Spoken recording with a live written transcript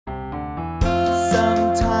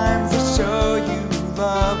Sometimes the show you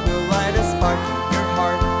love will light a spark in your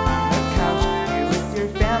heart on the couch here with your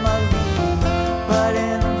family. But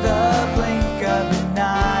in the blink of an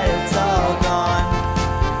eye, it's all gone.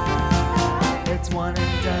 It's One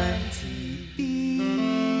and Done TV.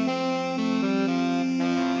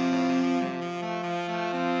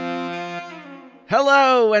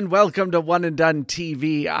 Hello and welcome to One and Done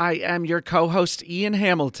TV. I am your co-host Ian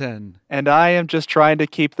Hamilton. And I am just trying to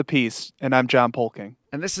keep the peace, and I'm John Polking.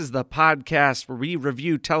 And this is the podcast where we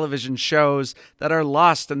review television shows that are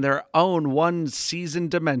lost in their own one-season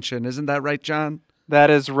dimension. Isn't that right, John? That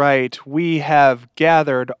is right. We have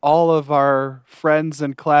gathered all of our friends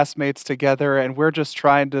and classmates together, and we're just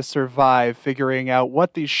trying to survive, figuring out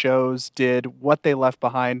what these shows did, what they left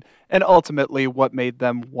behind, and ultimately what made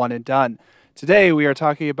them one and done. Today, we are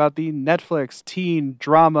talking about the Netflix teen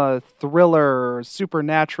drama thriller,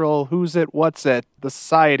 supernatural, Who's It, What's It, The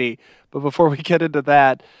Society. But before we get into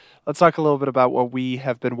that, let's talk a little bit about what we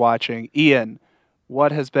have been watching. Ian,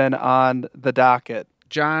 what has been on the docket?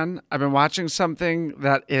 John, I've been watching something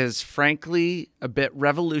that is frankly a bit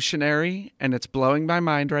revolutionary, and it's blowing my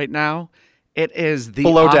mind right now. It is The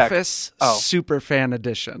Below Deck. Office Oh. Superfan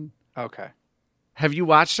Edition. Okay. Have you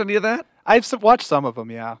watched any of that? I've watched some of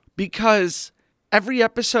them, yeah. Because every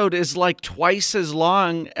episode is like twice as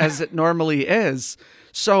long as it normally is.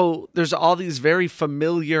 So there's all these very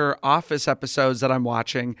familiar Office episodes that I'm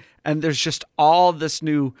watching, and there's just all this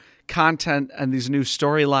new content and these new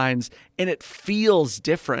storylines, and it feels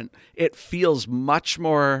different. It feels much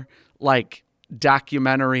more like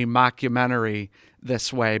documentary, mockumentary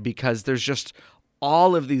this way, because there's just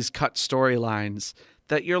all of these cut storylines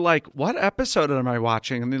that you're like, what episode am I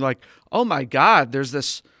watching? And you're like, oh my God, there's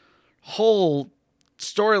this whole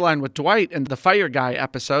storyline with Dwight and the Fire Guy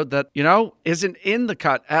episode that, isn't in the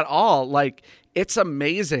cut at all. Like, it's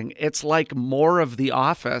amazing. It's like more of The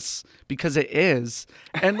Office, because it is.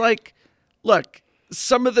 And like, look,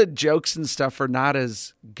 some of the jokes and stuff are not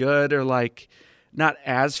as good or like not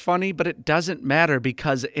as funny, but it doesn't matter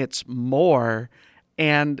because it's more.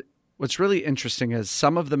 And what's really interesting is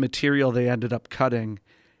some of the material they ended up cutting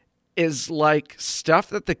is like stuff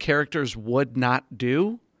that the characters would not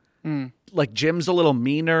do. Like Jim's a little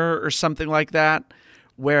meaner or something like that,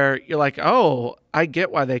 where you're like, oh, I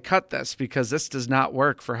get why they cut this, because this does not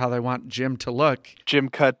work for how they want Jim to look. Jim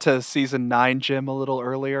cut to season 9 Jim a little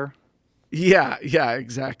earlier. Yeah,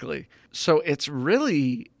 exactly. So it's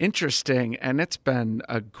really interesting, and it's been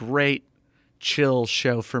a great chill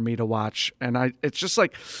show for me to watch. And it's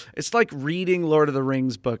like reading Lord of the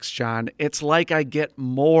Rings books, John. It's like I get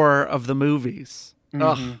more of the movies.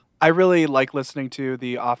 Mm-hmm. Ugh. I really like listening to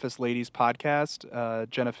the Office Ladies podcast,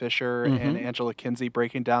 Jenna Fisher and Angela Kinsey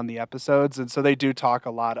breaking down the episodes. And so they do talk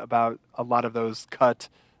a lot about a lot of those cut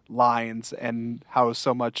lines and how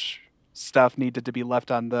so much stuff needed to be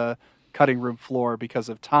left on the cutting room floor because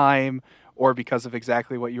of time or because of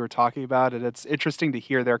exactly what you were talking about. And it's interesting to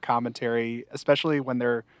hear their commentary, especially when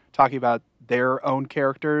they're talking about their own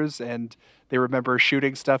characters and they remember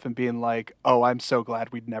shooting stuff and being like, oh, I'm so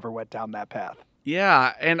glad we never went down that path.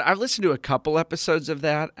 Yeah, and I've listened to a couple episodes of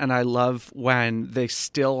that, and I love when they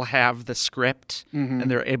still have the script and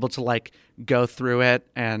they're able to like go through it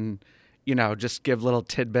and, just give little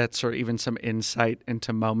tidbits or even some insight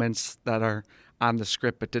into moments that are on the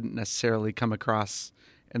script but didn't necessarily come across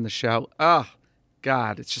in the show. Oh,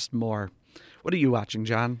 God, it's just more. What are you watching,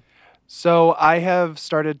 John? So I have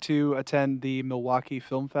started to attend the Milwaukee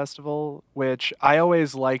Film Festival, which I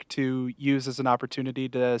always like to use as an opportunity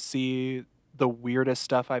to see the weirdest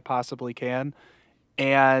stuff I possibly can.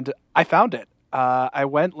 And I found it. I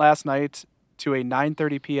went last night to a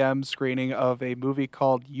 9:30 p.m. screening of a movie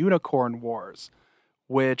called Unicorn Wars,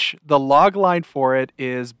 which the log line for it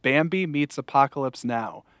is Bambi meets Apocalypse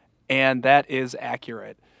Now. And that is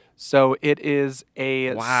accurate. So it is a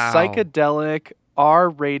psychedelic,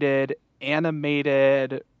 R-rated,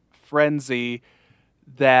 animated frenzy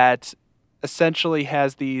that essentially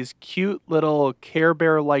has these cute little Care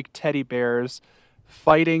Bear-like teddy bears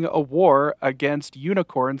fighting a war against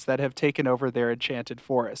unicorns that have taken over their enchanted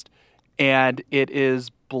forest. And it is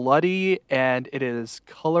bloody, and it is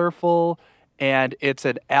colorful, and it's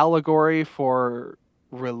an allegory for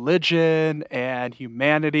religion and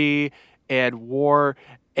humanity and war.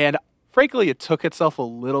 And frankly, it took itself a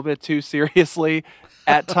little bit too seriously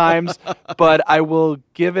at times, but I will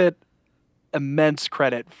give it immense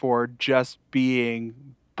credit for just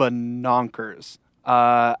being bonkers.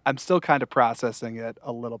 I'm still kind of processing it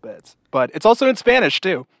a little bit, but it's also in Spanish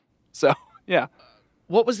too. So, yeah.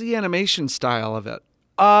 What was the animation style of it?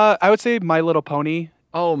 I would say My Little Pony.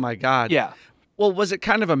 Oh my God. Yeah. Well, was it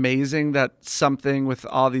kind of amazing that something with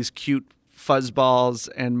all these cute fuzzballs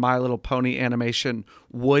and My Little Pony animation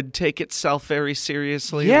would take itself very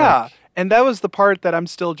seriously? Yeah. And that was the part that I'm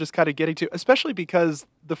still just kind of getting to, especially because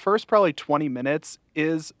the first probably 20 minutes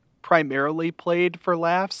is primarily played for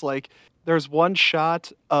laughs. Like, there's one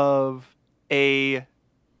shot of a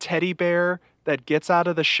teddy bear that gets out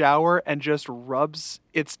of the shower and just rubs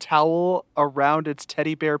its towel around its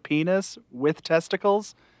teddy bear penis with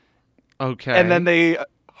testicles. Okay. And then they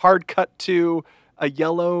hard cut to a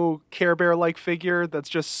yellow Care Bear-like figure that's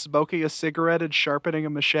just smoking a cigarette and sharpening a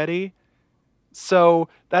machete. So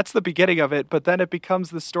that's the beginning of it, but then it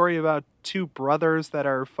becomes the story about two brothers that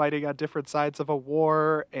are fighting on different sides of a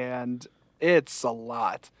war, and it's a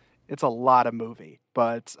lot. It's a lot of movie,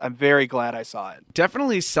 but I'm very glad I saw it.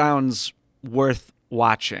 Definitely sounds worth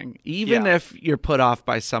watching, even if you're put off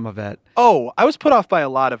by some of it. Oh, I was put off by a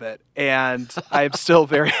lot of it, and I'm still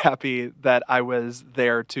very happy that I was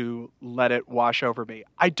there to let it wash over me.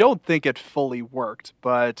 I don't think it fully worked,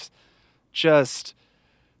 but just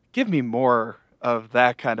give me more of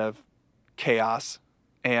that kind of chaos,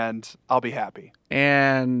 and I'll be happy.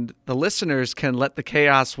 And the listeners can let the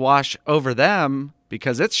chaos wash over them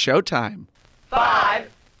because it's showtime. 5,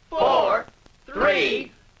 4,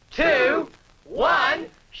 3, 2, 1,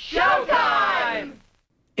 showtime!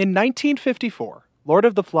 In 1954, Lord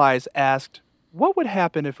of the Flies asked, what would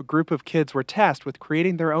happen if a group of kids were tasked with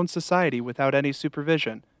creating their own society without any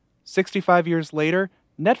supervision? 65 years later,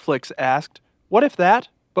 Netflix asked, what if that,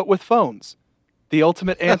 but with phones? The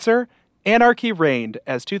ultimate answer? Anarchy reigned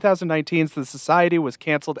as 2019's The Society was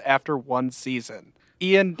canceled after one season.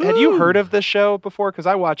 Ian, had you heard of this show before? Because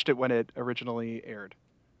I watched it when it originally aired.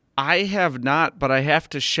 I have not, but I have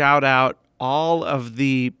to shout out all of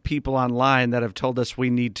the people online that have told us we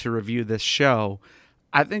need to review this show.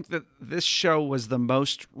 I think that this show was the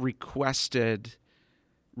most requested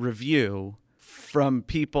review from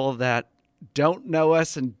people that don't know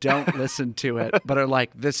us and don't listen to it, but are like,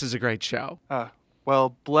 this is a great show.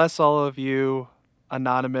 Well, bless all of you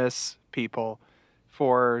anonymous people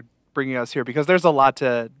for bringing us here, because there's a lot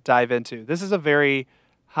to dive into. This is a very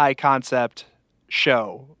high concept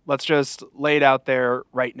show. Let's just lay it out there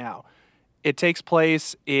right now. It takes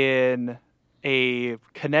place in a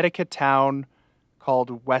Connecticut town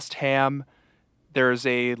called West Ham. There's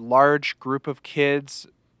a large group of kids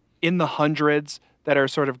in the hundreds that are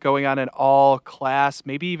sort of going on an all class,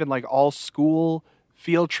 maybe even like all school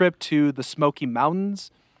field trip to the Smoky Mountains.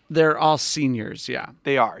 They're all seniors, yeah.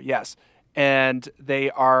 They are, yes. And they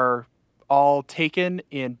are all taken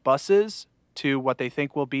in buses to what they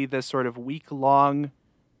think will be this sort of week-long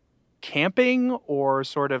camping or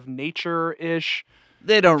sort of nature-ish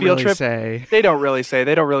They don't field really trip. say. They don't really say.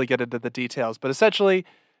 They don't really get into the details. But essentially,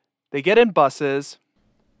 they get in buses,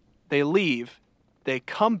 they leave, they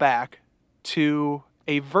come back to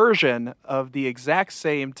a version of the exact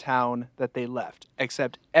same town that they left,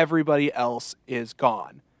 except everybody else is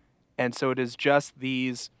gone. And so it is just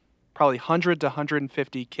these probably 100 to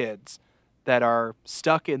 150 kids that are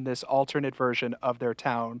stuck in this alternate version of their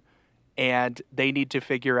town, and they need to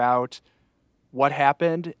figure out what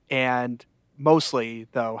happened and mostly,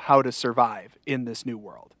 though, how to survive in this new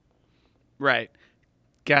world. Right.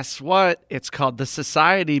 Guess what? It's called The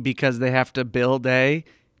Society because they have to build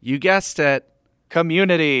you guessed it,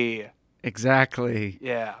 Community. exactly.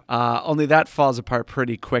 Yeah. Only that falls apart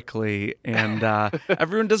pretty quickly, and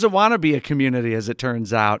everyone doesn't want to be a community, as it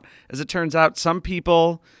turns out. As it turns out, some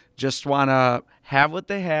people just want to have what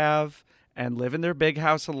they have and live in their big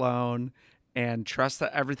house alone and trust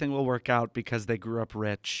that everything will work out because they grew up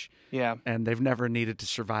rich. Yeah. And they've never needed to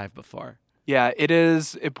survive before. Yeah, it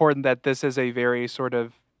is important that this is a very sort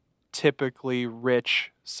of typically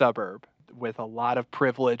rich suburb with a lot of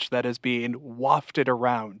privilege that is being wafted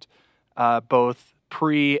around, both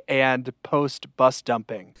pre and post bus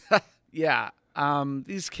dumping. Yeah.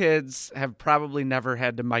 These kids have probably never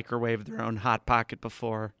had to microwave their own Hot Pocket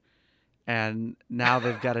before. And now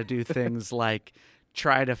they've got to do things like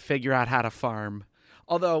try to figure out how to farm.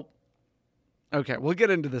 Although, okay, we'll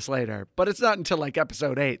get into this later, but it's not until like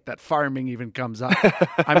episode 8 that farming even comes up.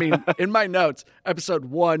 I mean, in my notes, episode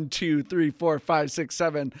 1, 2, 3, 4, 5, 6,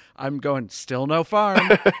 7, I'm going, still no farm,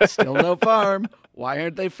 still no farm. Why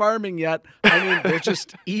aren't they farming yet? I mean, they're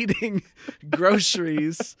just eating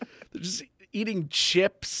groceries. They're just eating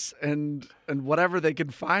chips and whatever they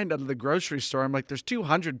can find out of the grocery store. I'm like, there's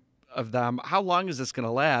 200 of them. How long is this going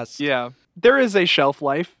to last? Yeah. There is a shelf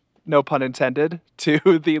life, no pun intended, to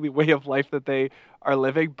the way of life that they are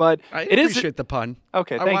living, but I it is appreciate the pun.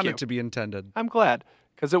 Okay, I thank want you. it to be intended. I'm glad,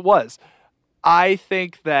 because it was. I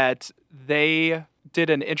think that they did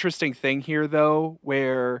an interesting thing here, though,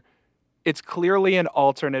 where it's clearly an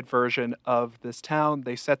alternate version of this town.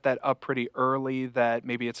 They set that up pretty early, that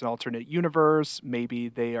maybe it's an alternate universe, maybe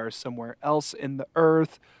they are somewhere else in the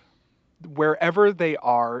earth. Wherever they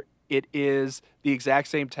are, it is the exact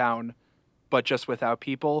same town, but just without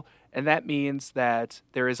people. And that means that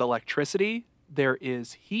there is electricity, there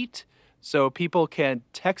is heat, so people can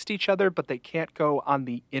text each other, but they can't go on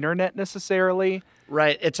the internet necessarily.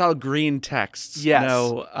 Right. It's all green texts. Yes.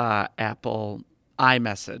 No Apple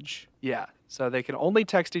iMessage. Yeah. So they can only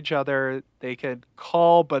text each other. They can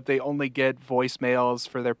call, but they only get voicemails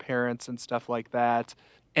for their parents and stuff like that.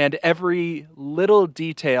 And every little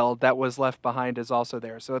detail that was left behind is also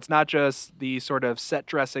there. So it's not just the sort of set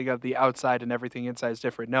dressing of the outside and everything inside is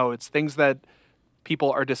different. No, it's things that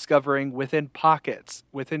people are discovering within pockets,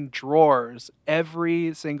 within drawers.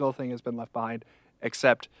 Every single thing has been left behind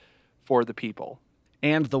except for the people.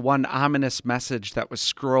 And the one ominous message that was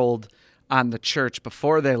scrolled on the church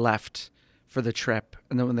before they left for the trip.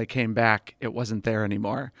 And then when they came back, it wasn't there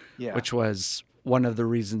anymore, which was one of the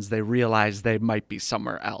reasons they realized they might be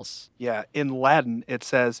somewhere else. Yeah, in Latin, it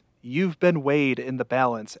says, "You've been weighed in the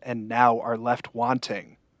balance and now are left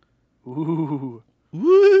wanting." Ooh.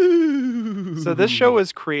 Woo! So this show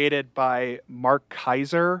was created by Mark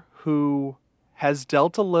Kaiser, who has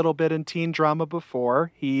dealt a little bit in teen drama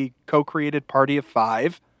before. He co-created Party of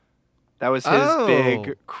Five. That was his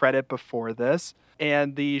big credit before this.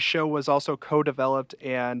 And the show was also co-developed,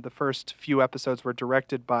 and the first few episodes were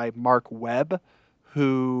directed by Mark Webb,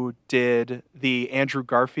 who did the Andrew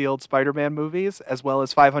Garfield Spider-Man movies, as well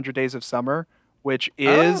as 500 Days of Summer, which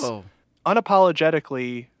is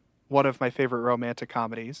unapologetically one of my favorite romantic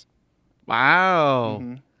comedies. Wow.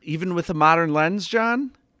 Mm-hmm. Even with a modern lens,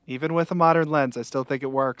 John? Even with a modern lens, I still think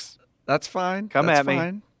it works. That's fine. Come That's at me.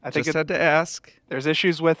 fine. I think Just had to ask. There's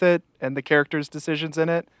issues with it and the characters' decisions in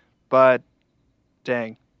it, but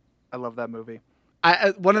dang, I love that movie.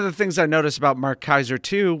 One of the things I noticed about Mark Kaiser,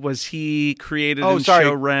 too, was he created and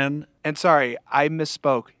showran. And sorry, I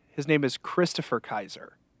misspoke. His name is Christopher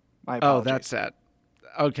Kaiser. My apologies. Oh, that's it.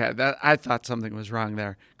 Okay, I thought something was wrong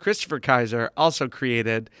there. Christopher Kaiser also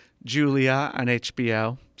created Julia on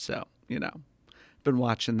HBO, so, been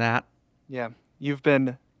watching that. Yeah, you've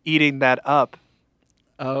been eating that up.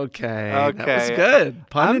 Okay. That was good.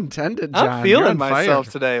 Pun intended, John. I'm feeling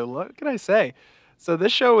myself today. What can I say? So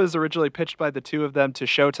this show was originally pitched by the two of them to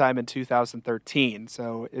Showtime in 2013.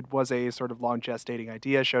 So it was a sort of long gestating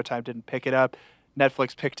idea. Showtime didn't pick it up.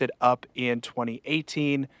 Netflix picked it up in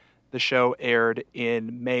 2018. The show aired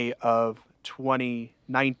in May of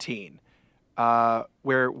 2019,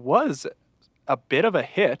 where it was a bit of a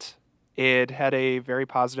hit. It had a very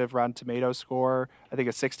positive Rotten Tomatoes score, I think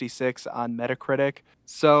a 66 on Metacritic.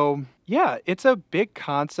 So, yeah, it's a big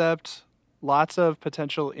concept, lots of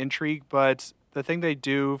potential intrigue, but the thing they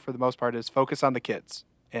do for the most part is focus on the kids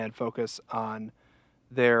and focus on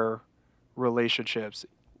their relationships.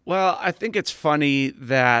 Well, I think it's funny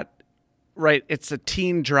that, right, it's a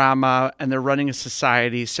teen drama and they're running a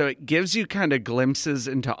society, so it gives you kind of glimpses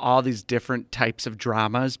into all these different types of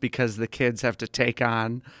dramas because the kids have to take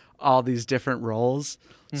on all these different roles.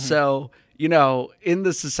 Mm-hmm. So, in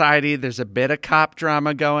the society, there's a bit of cop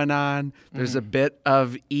drama going on. There's a bit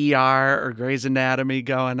of ER or Grey's Anatomy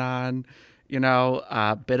going on.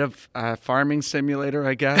 A bit of farming simulator,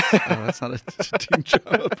 I guess. That's not a teen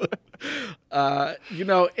drama. But,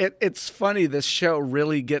 it's funny. This show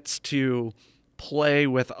really gets to play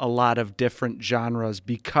with a lot of different genres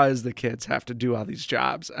because the kids have to do all these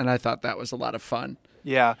jobs. And I thought that was a lot of fun.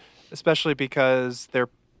 Yeah, especially because they're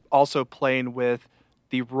also playing with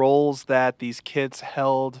the roles that these kids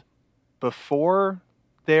held before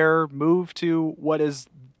their move to what is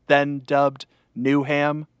then dubbed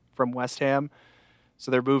Newham from West Ham.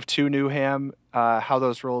 So their move to Newham, how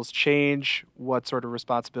those roles change, what sort of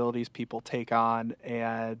responsibilities people take on,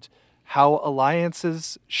 and how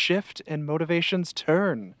alliances shift and motivations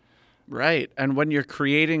turn. Right. And when you're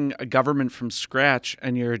creating a government from scratch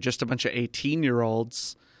and you're just a bunch of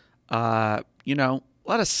 18-year-olds, a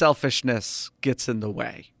lot of selfishness gets in the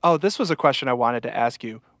way. Oh, this was a question I wanted to ask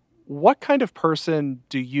you. What kind of person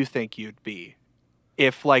do you think you'd be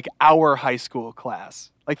if, our high school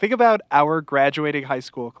class, think about our graduating high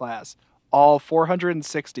school class, all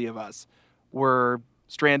 460 of us were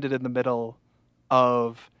stranded in the middle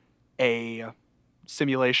of a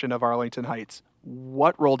simulation of Arlington Heights.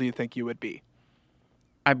 What role do you think you would be?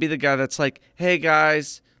 I'd be the guy that's like, hey,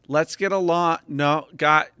 guys, let's get along. No,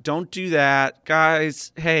 God, don't do that.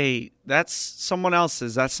 Guys, hey, that's someone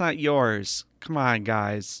else's. That's not yours. Come on,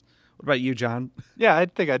 guys. What about you, John? Yeah, I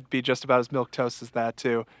think I'd be just about as milquetoast as that,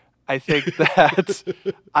 too. I think that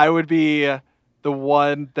I would be the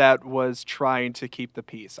one that was trying to keep the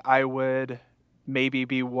peace. I would maybe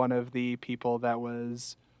be one of the people that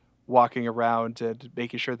was walking around and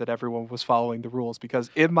making sure that everyone was following the rules, because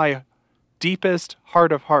in my deepest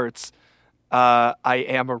heart of hearts, I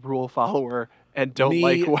am a rule follower and don't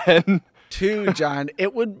like when... Too, John.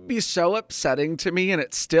 It would be so upsetting to me, and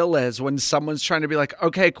it still is, when someone's trying to be like,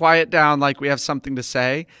 okay, quiet down, like we have something to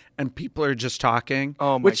say, and people are just talking.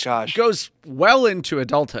 Oh my gosh. Which goes well into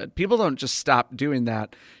adulthood. People don't just stop doing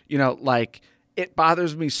that. You know, like, it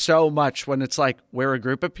bothers me so much when it's like, we're a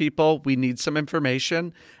group of people, we need some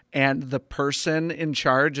information, and the person in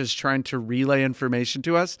charge is trying to relay information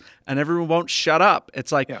to us, and everyone won't shut up.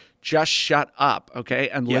 It's like, just shut up, okay?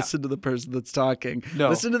 And listen to the person that's talking. No.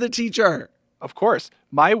 Listen to the teacher. Of course.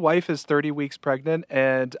 My wife is 30 weeks pregnant,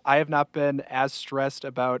 and I have not been as stressed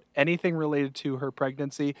about anything related to her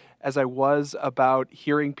pregnancy as I was about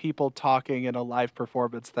hearing people talking in a live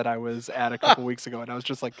performance that I was at a couple weeks ago. And I was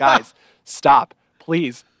just like, guys, stop,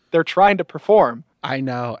 please. They're trying to perform. I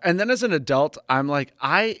know. And then as an adult, I'm like,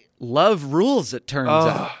 I love rules, it turns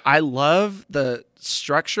out. I love the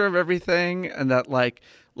structure of everything, and that, like,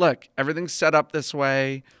 look, everything's set up this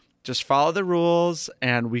way. Just follow the rules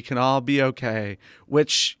and we can all be okay,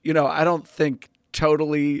 which, you know, I don't think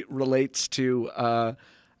totally relates to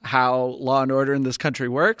how law and order in this country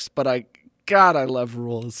works, but I love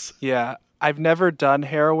rules. Yeah. I've never done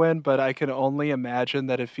heroin, but I can only imagine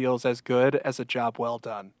that it feels as good as a job well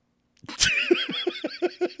done.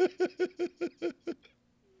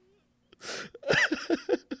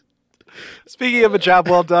 Speaking of a job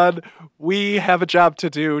well done, we have a job to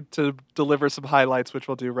do to deliver some highlights, which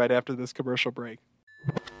we'll do right after this commercial break.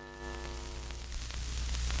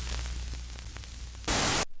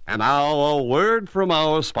 And now a word from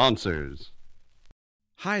our sponsors.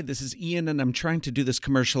 Hi, this is Ian, and I'm trying to do this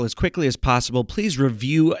commercial as quickly as possible. Please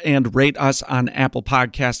review and rate us on Apple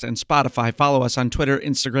Podcasts and Spotify. Follow us on Twitter,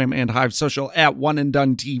 Instagram, and Hive Social at One and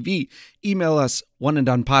Done TV. Email us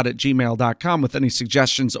oneanddonepod@gmail.com with any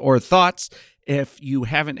suggestions or thoughts. If you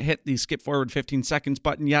haven't hit the skip forward 15 seconds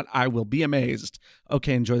button yet, I will be amazed.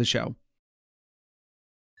 Okay, enjoy the show.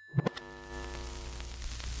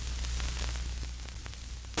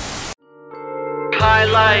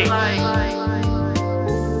 Highlight.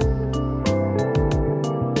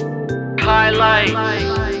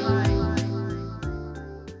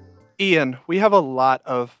 Ian, we have a lot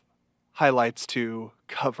of highlights to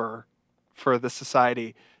cover for the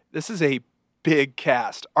society. This is a big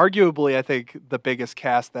cast. Arguably, I think, the biggest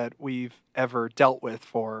cast that we've ever dealt with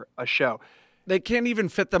for a show. They can't even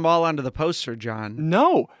fit them all onto the poster, John.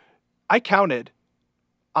 No. I counted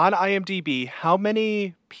on IMDb, how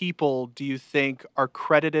many people do you think are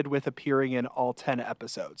credited with appearing in all 10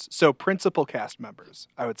 episodes? So principal cast members,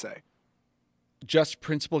 I would say. Just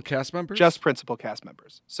principal cast members? Just principal cast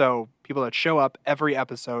members. So people that show up every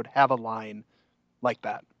episode have a line like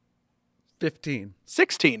that. 15.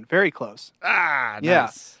 16. Very close. Ah, nice. Yeah.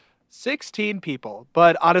 16 people.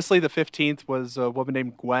 But honestly, the 15th was a woman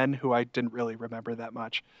named Gwen, who I didn't really remember that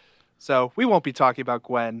much. So we won't be talking about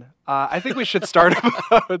Gwen. I think we should start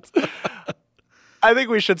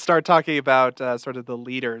talking about sort of the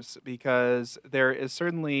leaders, because there is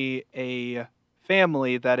certainly a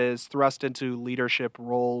family that is thrust into leadership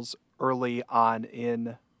roles early on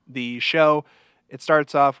in the show. It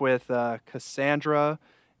starts off with Cassandra,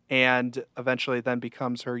 and eventually then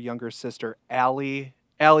becomes her younger sister, Allie.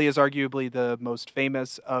 Allie is arguably the most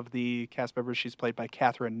famous of the cast members. She's played by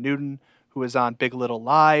Catherine Newton, who is on Big Little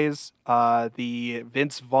Lies, the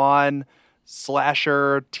Vince Vaughn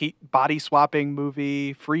slasher body swapping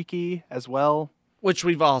movie Freaky as well. Which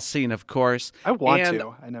we've all seen, of course. I want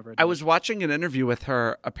to. I never did. I was watching an interview with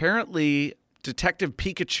her. Apparently, Detective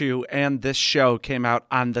Pikachu and this show came out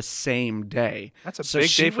on the same day. That's a big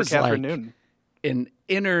day for Catherine Newton. An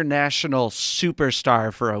international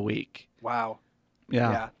superstar for a week. Wow.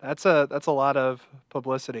 Yeah, that's a lot of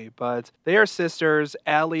publicity, but they are sisters.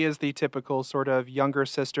 Allie is the typical sort of younger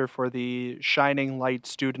sister for the Shining Light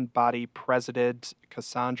student body president,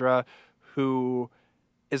 Cassandra, who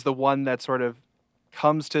is the one that sort of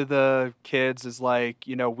comes to the kids, is like,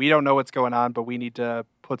 you know, we don't know what's going on, but we need to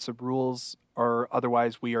put some rules, or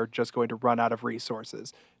otherwise we are just going to run out of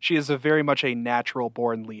resources. She is very much a natural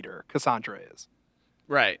born leader. Cassandra is.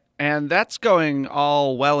 Right. And that's going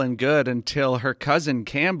all well and good until her cousin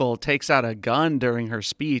Campbell takes out a gun during her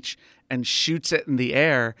speech and shoots it in the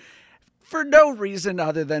air for no reason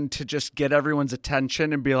other than to just get everyone's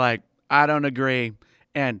attention and be like, I don't agree.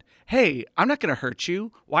 And, hey, I'm not going to hurt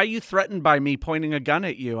you. Why are you threatened by me pointing a gun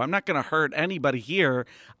at you? I'm not going to hurt anybody here.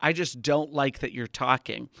 I just don't like that you're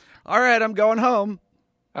talking. All right, I'm going home.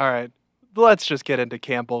 All right. Let's just get into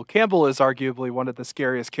Campbell. Campbell is arguably one of the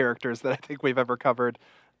scariest characters that I think we've ever covered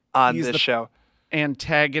on He's this the show.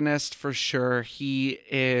 Antagonist for sure. He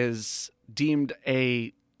is deemed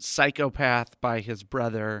a psychopath by his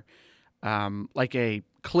brother, like a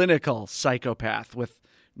clinical psychopath with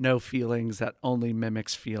no feelings that only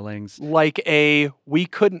mimics feelings. Like we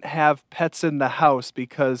couldn't have pets in the house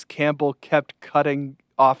because Campbell kept cutting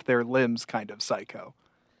off their limbs kind of psycho.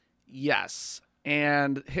 Yes.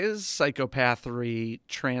 And his psychopathy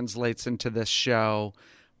translates into this show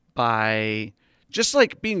by just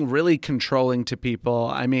like being really controlling to people.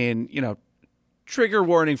 I mean, trigger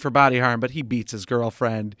warning for body harm, but he beats his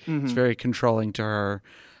girlfriend. He's very controlling to her.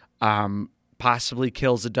 Possibly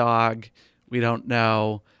kills a dog. We don't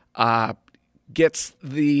know. Gets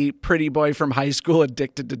the pretty boy from high school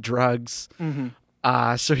addicted to drugs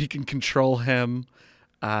so he can control him.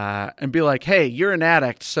 And be like, hey, you're an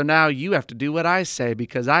addict, so now you have to do what I say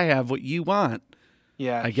because I have what you want.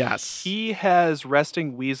 Yeah, I guess. He has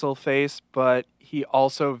resting weasel face, but he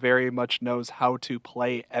also very much knows how to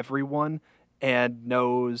play everyone and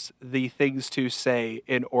knows the things to say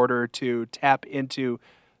in order to tap into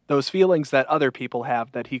those feelings that other people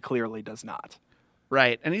have that he clearly does not.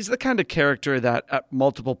 Right. And he's the kind of character that at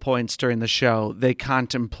multiple points during the show, they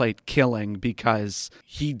contemplate killing because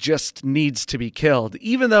he just needs to be killed,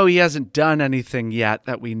 even though he hasn't done anything yet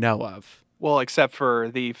that we know of. Well, except for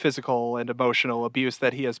the physical and emotional abuse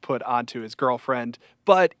that he has put onto his girlfriend.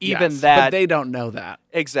 But even Yes, that... But they don't know that.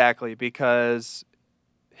 Exactly, because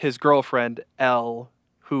his girlfriend, Elle,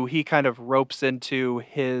 who he kind of ropes into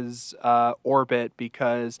his orbit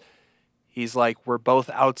because... He's like, we're both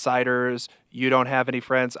outsiders. You don't have any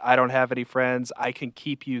friends. I don't have any friends. I can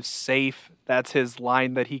keep you safe. That's his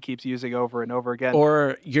line that he keeps using over and over again.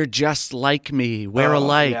 Or you're just like me. We're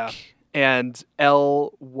alike. Yeah. And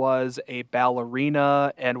Elle was a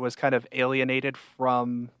ballerina and was kind of alienated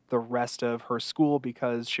from the rest of her school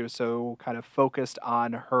because she was so kind of focused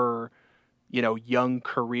on her, young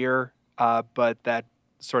career. But that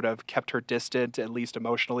sort of kept her distant, at least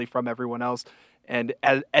emotionally, from everyone else. And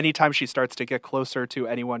anytime she starts to get closer to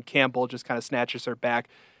anyone, Campbell just kind of snatches her back,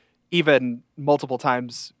 even multiple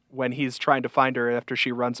times when he's trying to find her after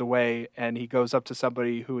she runs away and he goes up to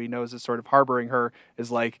somebody who he knows is sort of harboring her,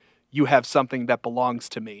 is like, you have something that belongs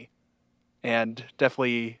to me. And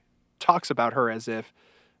definitely talks about her as if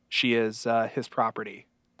she is his property.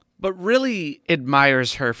 But really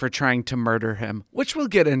admires her for trying to murder him, which we'll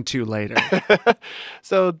get into later.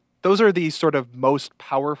 So those are the sort of most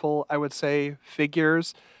powerful, I would say,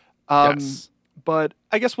 figures. Yes. But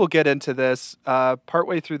I guess we'll get into this.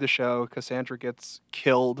 Partway through the show, Cassandra gets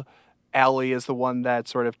killed. Allie is the one that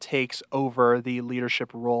sort of takes over the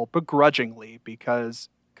leadership role begrudgingly because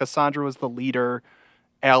Cassandra was the leader.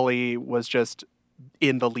 Allie was just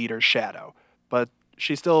in the leader's shadow. But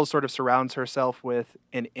she still sort of surrounds herself with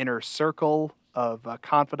an inner circle of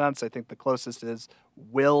confidants. I think the closest is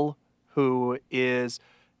Will, who is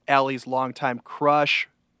Allie's longtime crush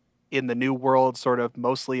in the new world, sort of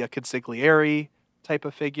mostly a consigliere type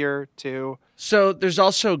of figure, too. So there's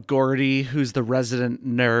also Gordy, who's the resident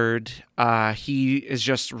nerd. He is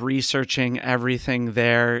just researching everything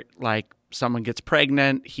there. Like, someone gets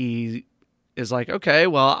pregnant. He is like, okay,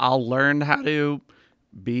 well, I'll learn how to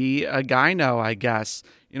be a gyno, I guess.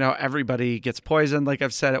 Everybody gets poisoned, like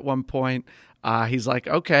I've said at one point. He's like,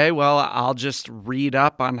 okay, well, I'll just read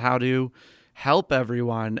up on how to help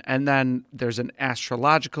everyone. And then there's an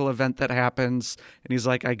astrological event that happens and he's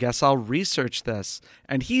like, I guess I'll research this.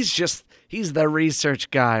 And he's the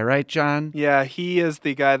research guy, right, John? Yeah, he is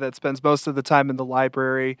the guy that spends most of the time in the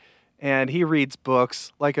library and he reads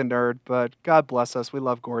books like a nerd, but God bless us, we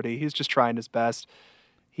love Gordy. He's just trying his best.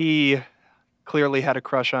 He clearly had a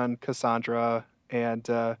crush on Cassandra and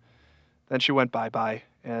then she went bye-bye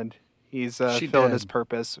and he's filling his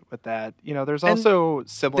purpose with that. There's also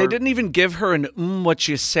similar... They didn't even give her an what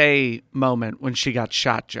you say moment when she got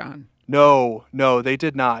shot, John. No, they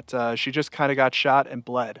did not. She just kind of got shot and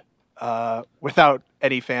bled without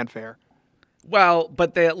any fanfare. Well,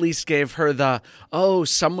 but they at least gave her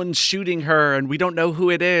someone's shooting her and we don't know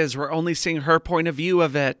who it is. We're only seeing her point of view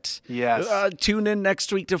of it. Yes. Tune in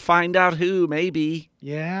next week to find out who, maybe.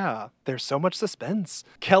 Yeah, there's so much suspense.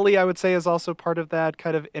 Kelly, I would say, is also part of that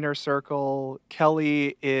kind of inner circle.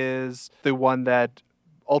 Kelly is the one that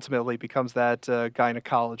ultimately becomes that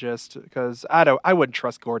gynecologist because I wouldn't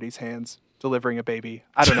trust Gordy's hands. delivering a baby.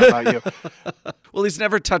 I don't know about you. Well, he's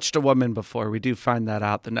never touched a woman before. We do find that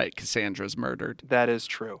out the night Cassandra's murdered. That is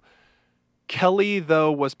true. Kelly,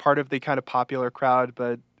 though, was part of the kind of popular crowd,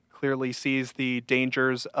 but clearly sees the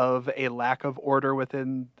dangers of a lack of order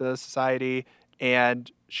within the society.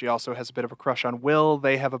 And she also has a bit of a crush on Will.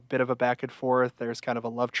 They have a bit of a back and forth. There's kind of a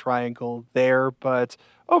love triangle there. But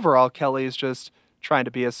overall, Kelly's just trying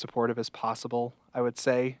to be as supportive as possible, I would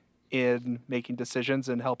say, in making decisions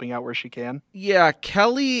and helping out where she can. Yeah,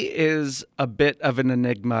 Kelly is a bit of an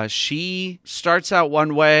enigma. She starts out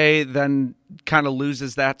one way, then kind of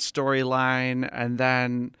loses that storyline, and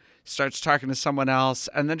then starts talking to someone else,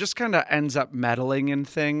 and then just kind of ends up meddling in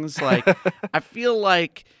things. Like, I feel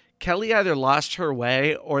like Kelly either lost her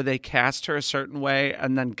way or they cast her a certain way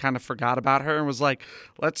and then kind of forgot about her and was like,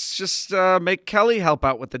 let's just make Kelly help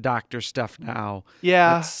out with the doctor stuff now.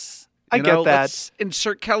 Yeah. I get that. Let's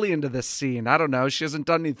insert Kelly into this scene. I don't know. She hasn't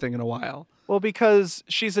done anything in a while. Well, because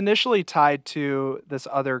she's initially tied to this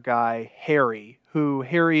other guy, Harry, who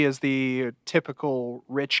Harry is the typical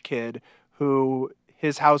rich kid who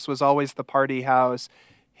his house was always the party house.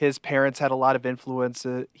 His parents had a lot of influence.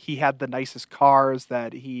 He had the nicest cars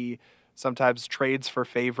that he sometimes trades for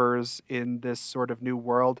favors in this sort of new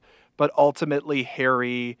world. But ultimately,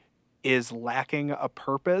 Harry is lacking a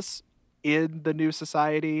purpose in the new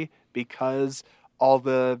society because all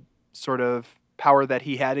the sort of power that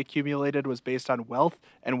he had accumulated was based on wealth.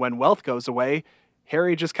 And when wealth goes away,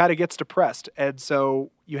 Harry just kind of gets depressed. And so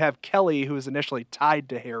you have Kelly, who is initially tied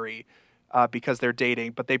to Harry because they're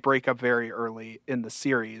dating, but they break up very early in the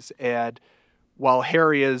series. And while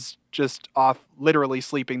Harry is just off literally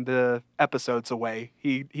sleeping the episodes away,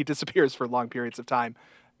 he disappears for long periods of time.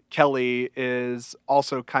 Kelly is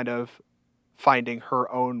also kind of finding her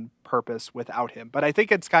own purpose without him. But I think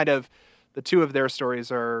it's kind of the two of their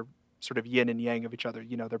stories are sort of yin and yang of each other.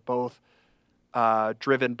 You know, they're both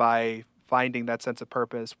driven by finding that sense of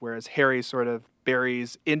purpose, whereas Harry sort of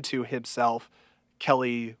buries into himself.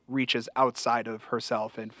 Kelly reaches outside of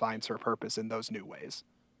herself and finds her purpose in those new ways.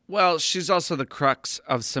 Well, she's also the crux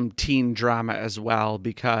of some teen drama as well,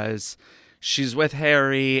 because she's with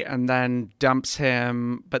Harry and then dumps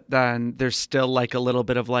him, but then there's still like a little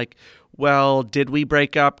bit of like, well, did we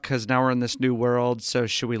break up because now we're in this new world, so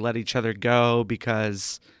should we let each other go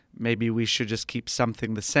because maybe we should just keep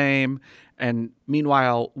something the same? And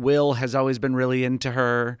meanwhile, Will has always been really into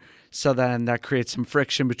her, so then that creates some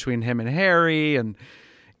friction between him and Harry, and,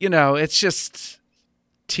 you know, it's just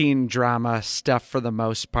teen drama stuff for the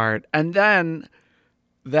most part. And then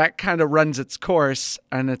that kind of runs its course,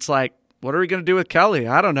 and it's like, what are we going to do with Kelly?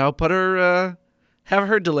 I don't know. Put her, have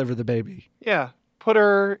her deliver the baby. Yeah. Put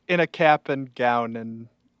her in a cap and gown,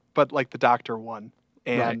 but like the doctor one.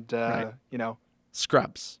 And, right. You know.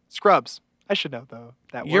 Scrubs. I should know, though,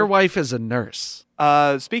 that word. Your wife is a nurse.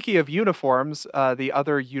 Speaking of uniforms, the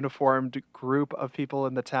other uniformed group of people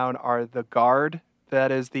in the town are the Guard.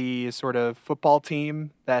 That is the sort of football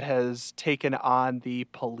team that has taken on the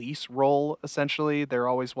police role, essentially. They're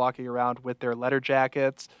always walking around with their letter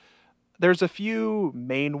jackets. There's a few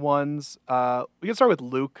main ones. We can start with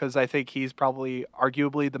Luke, because I think he's probably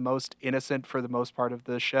arguably the most innocent for the most part of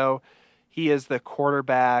the show. He is the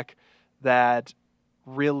quarterback that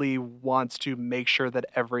really wants to make sure that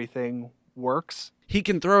everything works. He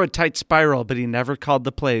can throw a tight spiral, but he never called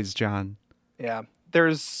the plays, John. Yeah.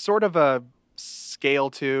 There's sort of a scale,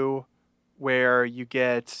 too, where you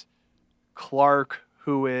get Clark,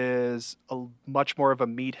 who is much more of a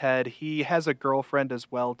meathead. He has a girlfriend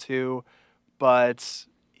as well, too, but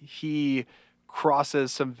he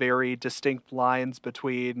crosses some very distinct lines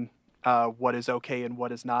between what is okay and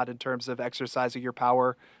what is not in terms of exercising your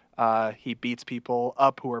power. He beats people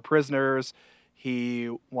up who are prisoners. He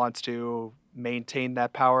wants to maintain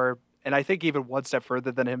that power. And I think even one step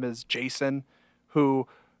further than him is Jason, who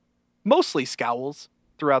mostly scowls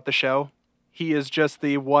throughout the show. He is just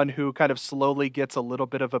the one who kind of slowly gets a little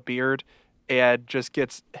bit of a beard and just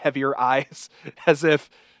gets heavier eyes, as if,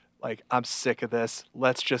 like, I'm sick of this.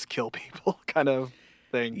 Let's just kill people kind of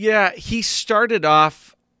thing. Yeah, he started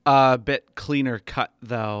off a bit cleaner cut,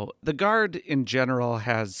 though. The Guard in general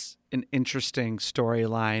has an interesting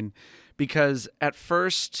storyline because at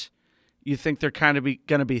first you think they're kind of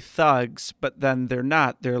going to be thugs, but then they're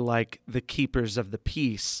not. They're like the keepers of the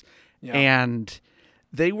peace. Yeah. And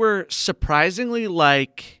they were surprisingly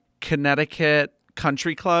like Connecticut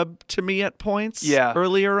Country Club to me at points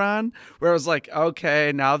earlier on, where I was like,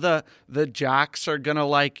 okay, now the jocks are going to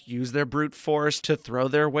like use their brute force to throw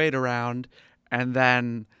their weight around. And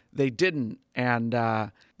then they didn't. And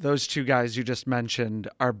those two guys you just mentioned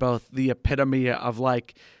are both the epitome of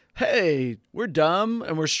like hey, we're dumb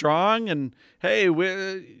and we're strong, and hey,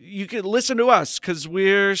 you can listen to us because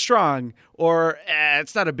we're strong, or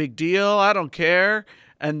it's not a big deal, I don't care.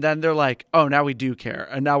 And then they're like, oh, now we do care,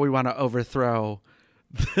 and now we want to overthrow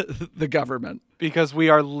the government. Because we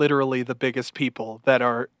are literally the biggest people that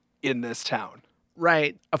are in this town.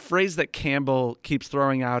 Right. A phrase that Campbell keeps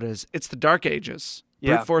throwing out is, it's the Dark Ages.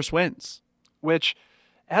 Yeah. Brute force wins. Which,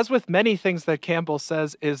 as with many things that Campbell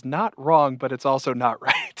says, is not wrong, but it's also not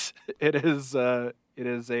right. It is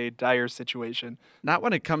a dire situation. Not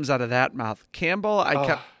when it comes out of that mouth. Campbell, I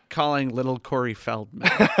kept calling little Corey Feldman.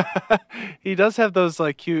 He does have those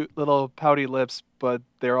like cute little pouty lips, but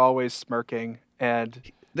they're always smirking.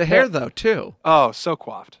 And The hair, though, too. oh, so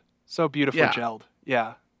coiffed. So beautifully Yeah. gelled.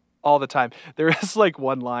 Yeah. All the time. There is like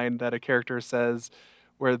one line that a character says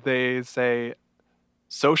where they say,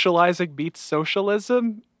 socializing beats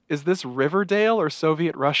socialism? Is this Riverdale or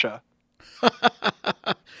Soviet Russia?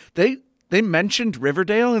 They mentioned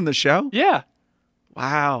Riverdale in the show? Yeah.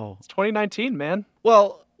 Wow. It's 2019, man.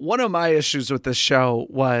 Well, one of my issues with this show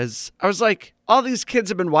was I was like, all these kids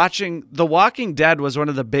have been watching. The Walking Dead was one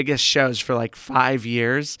of the biggest shows for like 5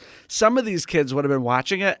 years. Some of these kids would have been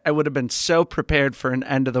watching it and would have been so prepared for an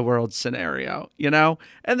end of the world scenario, you know?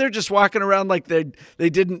 And they're just walking around like they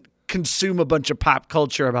didn't consume a bunch of pop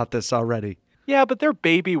culture about this already. Yeah, but they're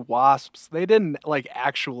baby wasps. They didn't like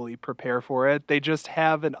actually prepare for it. They just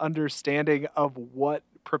have an understanding of what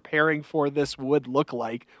preparing for this would look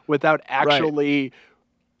like without actually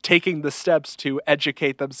taking the steps to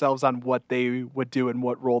educate themselves on what they would do and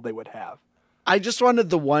what role they would have. I just wanted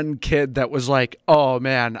the one kid that was like, oh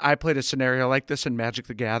man, I played a scenario like this in Magic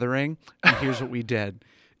the Gathering, and here's what we did.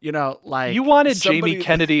 You know, like You wanted somebody- Jamie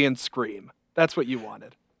Kennedy and Scream. That's what you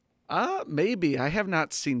wanted. Maybe. I have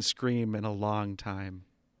not seen Scream in a long time.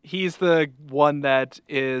 He's the one that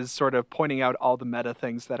is sort of pointing out all the meta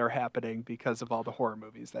things that are happening because of all the horror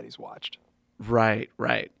movies that he's watched. Right.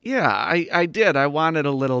 Yeah, I did. I wanted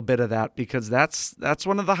a little bit of that because that's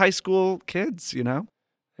one of the high school kids, you know?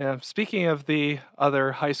 Yeah. Speaking of the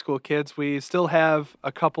other high school kids, we still have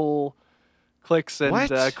a couple clicks and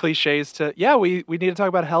What? cliches to. Yeah, we need to talk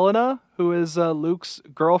about Helena, who is Luke's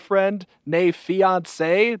girlfriend, nay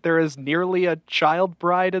fiance. There is nearly a child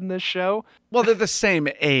bride in this show. Well, they're the same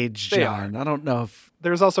age, They John. I don't know if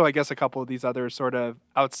There's also, I guess, a couple of these other sort of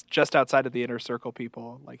just outside of the inner circle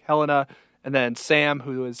people, like Helena, and then Sam,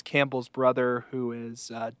 who is Campbell's brother, who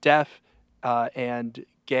is deaf and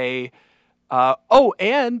gay.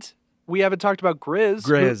 And we haven't talked about Grizz.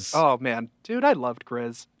 Grizz. Oh, man. Dude, I loved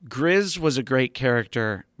Grizz. Grizz was a great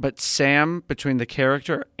character, but Sam, between the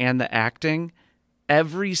character and the acting,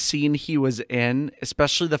 every scene he was in,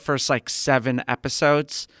 especially the first like 7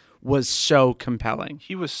 episodes, was so compelling.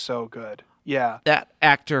 He was so good. Yeah. That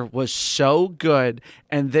actor was so good,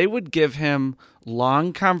 and they would give him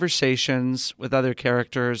long conversations with other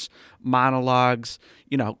characters, monologues,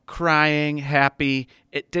 you know, crying, happy.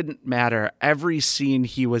 It didn't matter. Every scene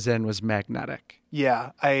he was in was magnetic.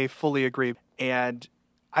 Yeah, I fully agree. And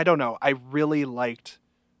I don't know. I really liked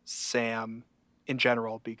Sam in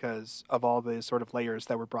general because of all the sort of layers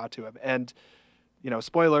that were brought to him. And, you know,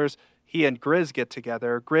 spoilers, he and Grizz get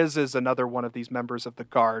together. Grizz is another one of these members of the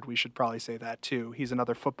Guard. We should probably say that too. He's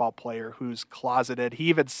another football player who's closeted. He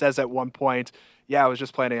even says at one point, yeah, I was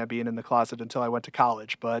just planning on being in the closet until I went to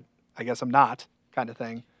college, but I guess I'm not, kind of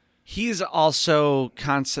thing. He's also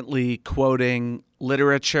constantly quoting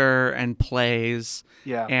literature and plays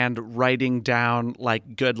Yeah. and writing down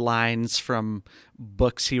like good lines from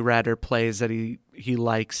books he read or plays that he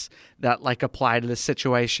likes that like apply to the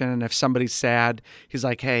situation. And if somebody's sad, he's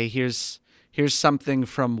like, hey, here's something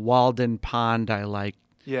from Walden Pond I like.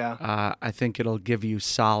 Yeah. I think it'll give you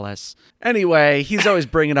solace. Anyway, he's always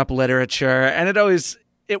bringing up literature, and it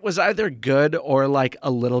was either good or like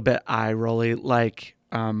a little bit eye-rolly. Like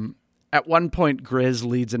at one point, Grizz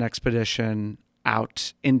leads an expedition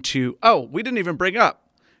out into, we didn't even bring up,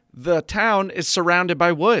 the town is surrounded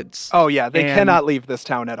by woods. Oh, yeah. They And- cannot leave this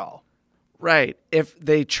town at all. Right. If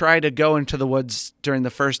they try to go into the woods during the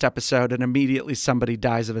first episode and immediately somebody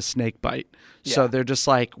dies of a snake bite. So Yeah. they're just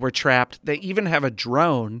like, we're trapped. They even have a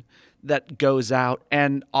drone that goes out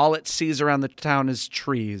and all it sees around the town is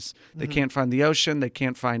trees. They can't find the ocean. They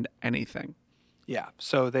can't find anything. Yeah,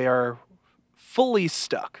 so they are fully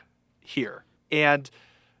stuck here. And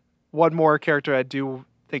one more character I do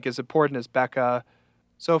think is important is Becca.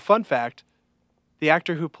 So, fun fact, the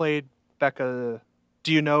actor who played Becca,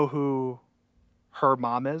 do you know who her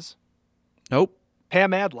mom is? Nope.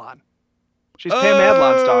 Pam Adlon. She's Pam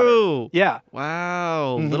Adlon's daughter. Yeah.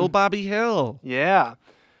 Wow. Little Bobby Hill. Yeah.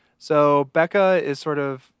 So Becca is sort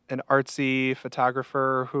of an artsy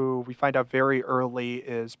photographer who we find out very early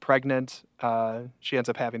is pregnant. She ends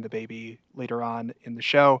up having the baby later on in the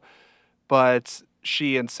show, but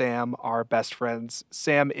she and Sam are best friends.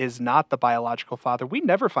 Sam is not the biological father. We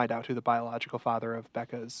never find out who the biological father of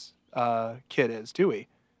Becca's kid is, do we?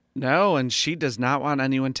 No, and she does not want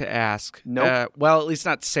anyone to ask. Nope. Well, at least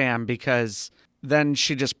not Sam, because then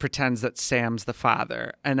she just pretends that Sam's the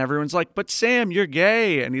father. And everyone's like, but Sam, you're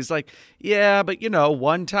gay. And he's like, yeah, but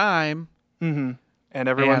one time. Mm-hmm. And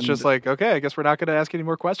everyone's just like, okay, I guess we're not going to ask any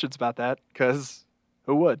more questions about that, because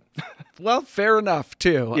who would? Well, fair enough,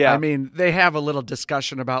 too. Yeah. I mean, they have a little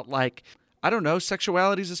discussion about, like, I don't know,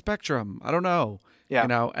 sexuality's a spectrum. I don't know.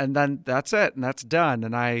 Yeah. And then that's it, and that's done.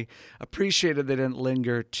 And I appreciated they didn't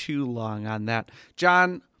linger too long on that.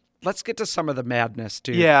 John, let's get to some of the madness,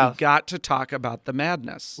 dude. Yeah. We've got to talk about the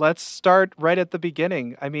madness. Let's start right at the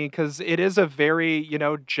beginning. I mean, because it is a very,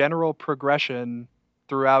 general progression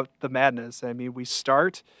throughout the madness. I mean, we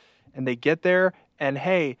start and they get there and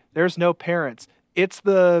hey, there's no parents. It's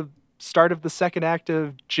the start of the second act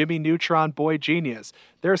of Jimmy Neutron Boy Genius.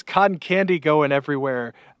 There's cotton candy going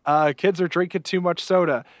everywhere. Kids are drinking too much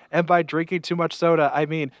soda. And by drinking too much soda, I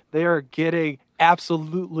mean they are getting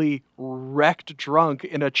absolutely wrecked drunk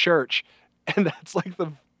in a church. And that's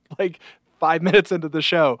like 5 minutes into the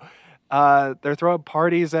show. They're throwing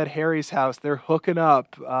parties at Harry's house. They're hooking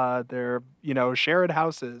up. They're, sharing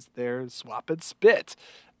houses. They're swapping spit.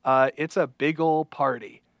 It's a big old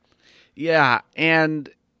party. Yeah, and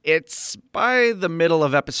it's by the middle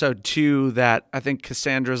of episode 2 that I think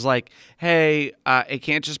Cassandra's like, hey, it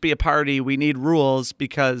can't just be a party. We need rules,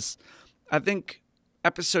 because I think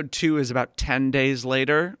episode 2 is about 10 days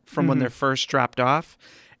later from when they're first dropped off.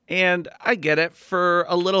 And I get it. For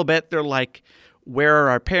a little bit, they're like, where are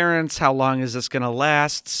our parents? How long is this going to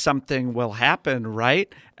last? Something will happen,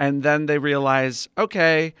 right? And then they realize,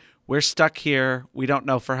 okay, we're stuck here. We don't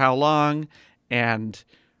know for how long. And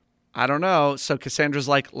I don't know. So Cassandra's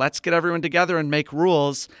like, let's get everyone together and make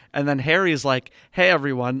rules. And then Harry's like, hey,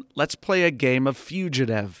 everyone, let's play a game of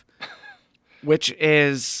Fugitive, which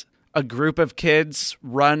is a group of kids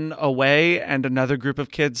run away and another group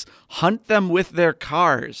of kids hunt them with their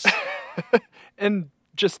cars. And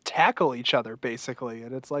just tackle each other, basically.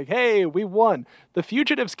 And it's like, hey, we won. The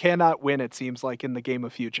fugitives cannot win, it seems like, in the game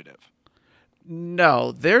of Fugitive.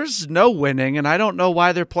 No, there's no winning, and I don't know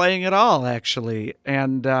why they're playing at all, actually.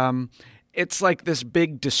 And it's like this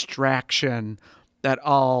big distraction that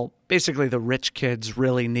basically the rich kids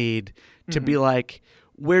really need to be like,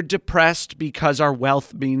 we're depressed because our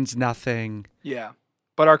wealth means nothing. Yeah.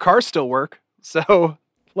 But our cars still work, so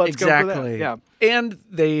let's go for that. Yeah. And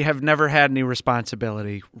they have never had any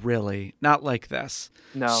responsibility, really. Not like this.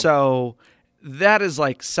 No. So that is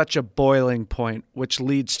like such a boiling point, which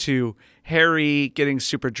leads to Harry getting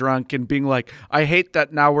super drunk and being like, I hate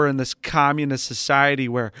that now we're in this communist society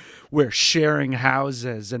where we're sharing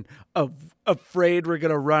houses and afraid we're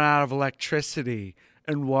going to run out of electricity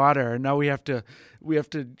and water. And now we have to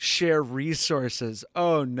share resources.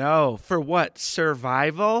 Oh no. For what?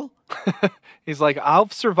 Survival? He's like, I'll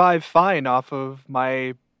survive fine off of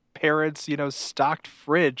my parents', stocked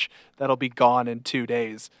fridge that'll be gone in 2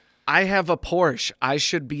 days. I have a Porsche. I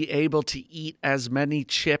should be able to eat as many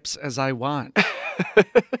chips as I want.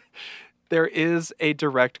 There is a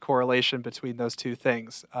direct correlation between those two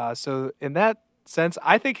things. So in that sense,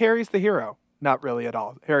 I think Harry's the hero. Not really at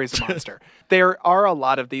all. Harry's a monster. There are a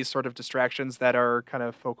lot of these sort of distractions that are kind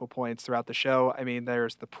of focal points throughout the show. I mean,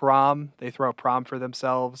 there's the prom. They throw a prom for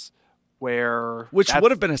themselves. Which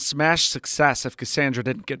would have been a smash success if Cassandra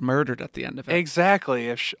didn't get murdered at the end of it. Exactly.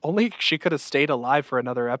 If only she could have stayed alive for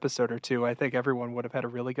another episode or two, I think everyone would have had a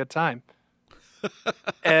really good time.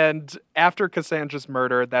 And after Cassandra's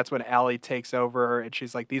murder, that's when Allie takes over, and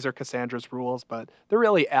she's like, these are Cassandra's rules, but they're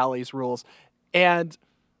really Allie's rules. And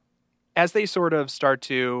as they sort of start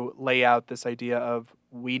to lay out this idea of,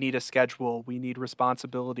 we need a schedule, we need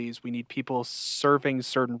responsibilities, we need people serving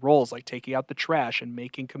certain roles, like taking out the trash and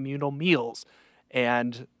making communal meals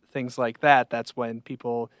and things like that. That's when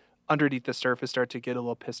people underneath the surface start to get a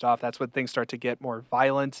little pissed off. That's when things start to get more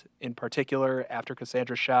violent, in particular after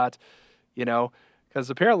Cassandra's shot, because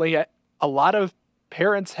apparently a lot of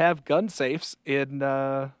parents have gun safes in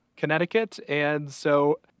Connecticut. And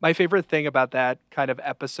so my favorite thing about that kind of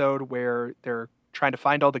episode where they're trying to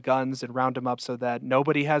find all the guns and round them up so that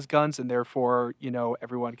nobody has guns and therefore,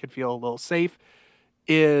 everyone can feel a little safe,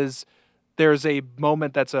 is there's a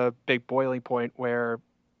moment that's a big boiling point where,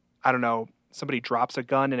 I don't know, somebody drops a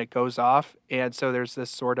gun and it goes off. And so there's this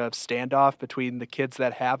sort of standoff between the kids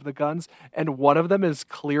that have the guns. And one of them is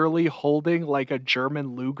clearly holding like a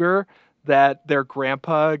German Luger that their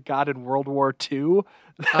grandpa got in World War II.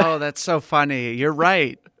 Oh, that's so funny. You're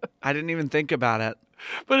right. I didn't even think about it.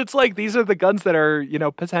 But it's like, these are the guns that are,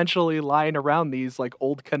 potentially lying around these like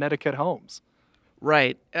old Connecticut homes.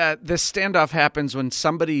 Right. This standoff happens when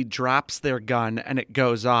somebody drops their gun and it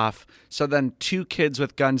goes off. So then two kids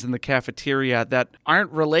with guns in the cafeteria that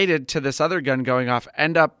aren't related to this other gun going off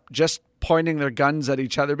end up just pointing their guns at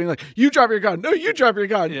each other, being like, you drop your gun. No, you drop your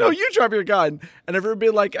gun. No, you drop your gun. And everyone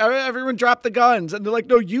being like, everyone drop the guns. And they're like,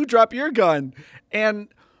 no, you drop your gun. And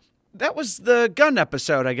that was the gun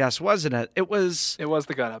episode, I guess, wasn't it? It was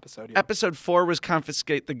the gun episode. Yeah. Episode 4 was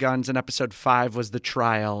confiscate the guns, and episode 5 was the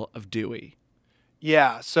trial of Dewey.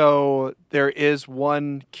 Yeah, so there is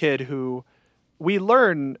one kid who we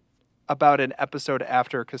learn about an episode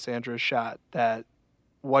after Cassandra's shot that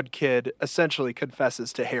one kid essentially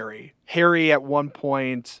confesses to Harry. Harry at one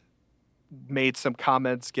point made some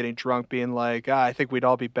comments getting drunk, being like, I think we'd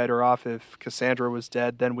all be better off if Cassandra was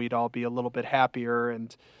dead, then we'd all be a little bit happier.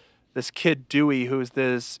 And this kid Dewey, who's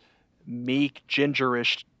this meek,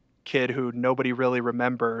 gingerish kid who nobody really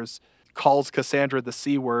remembers, calls Cassandra the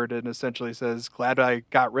C word and essentially says, glad I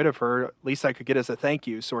got rid of her. At least I could get as a thank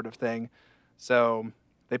you sort of thing. So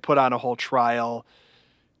they put on a whole trial.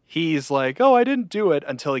 He's like, I didn't do it,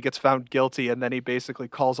 until he gets found guilty. And then he basically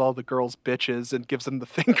calls all the girls bitches and gives them the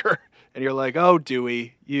finger. And you're like, oh,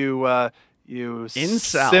 Dewey, you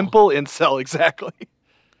Incel. Simple incel. Exactly.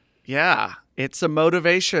 Yeah. It's a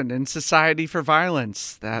motivation in society for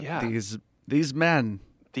violence that these men.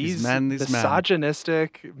 These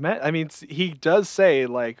misogynistic men. I mean, he does say,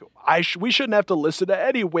 like, we shouldn't have to listen to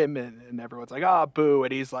any women. And everyone's like, boo.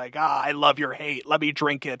 And he's like, I love your hate. Let me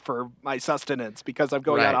drink it for my sustenance because I'm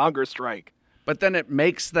going on a hunger strike. But then it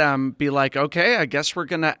makes them be like, okay, I guess we're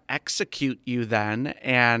going to execute you then.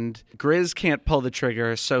 And Grizz can't pull the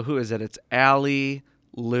trigger. So who is it? It's Allie,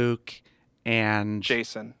 Luke, and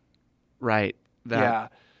Jason. Right.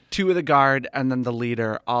 Two of the guard and then the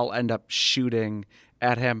leader all end up shooting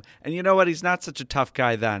at him. And you know what? He's not such a tough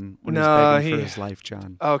guy then when he's begging for his life,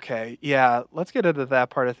 John. Okay, yeah. Let's get into that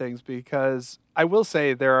part of things, because I will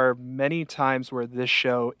say there are many times where this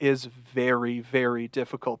show is very, very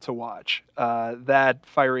difficult to watch. That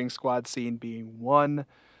firing squad scene being one.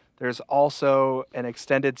 There's also an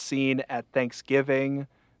extended scene at Thanksgiving.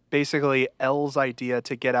 Basically, Elle's idea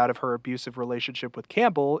to get out of her abusive relationship with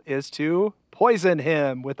Campbell is to poison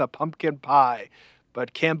him with a pumpkin pie.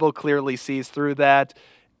 But Campbell clearly sees through that,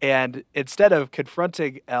 and instead of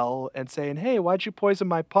confronting Elle and saying, hey, why'd you poison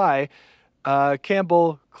my pie?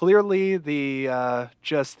 Campbell, clearly the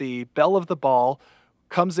belle of the ball,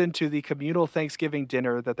 comes into the communal Thanksgiving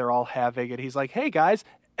dinner that they're all having, and he's like, hey, guys,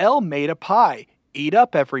 Elle made a pie. Eat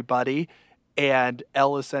up, everybody. And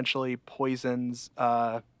Elle essentially poisons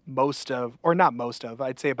I'd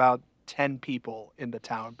say about 10 people in the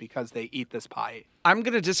town because they eat this pie. I'm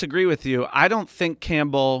going to disagree with you. I don't think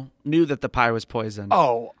Campbell knew that the pie was poisoned.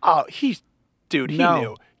 He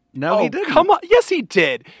knew. No, he didn't. Come on. Yes, he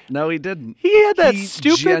did. No, he didn't. He had that he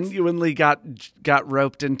stupid... genuinely got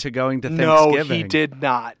roped into going to Thanksgiving. No, he did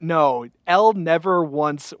not. No, Elle never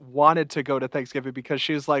once wanted to go to Thanksgiving because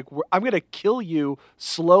she was like, I'm going to kill you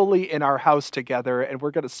slowly in our house together, and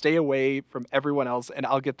we're going to stay away from everyone else, and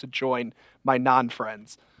I'll get to join my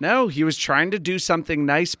non-friends. No, he was trying to do something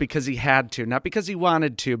nice because he had to, not because he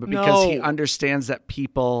wanted to, but because he understands that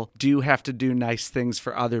people do have to do nice things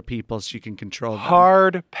for other people so you can control them.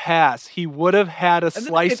 Hard pass. He would have had a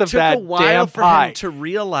slice of that damn pie. It took a while for him to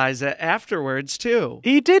realize it afterwards, too.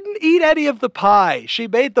 He didn't eat any of the pie. She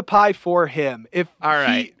made the pie for him. All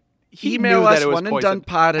right. Email us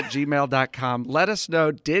oneanddonepod@gmail.com. Let us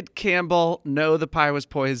know, did Campbell know the pie was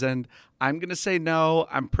poisoned? I'm going to say no.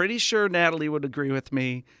 I'm pretty sure Natalie would agree with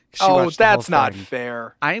me. That's not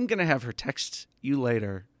fair. I am going to have her text you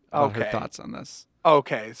later about her thoughts on this.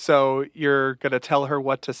 Okay, so you're going to tell her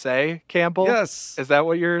what to say, Campbell? Yes. Is that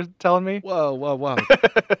what you're telling me? Whoa.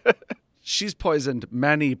 She's poisoned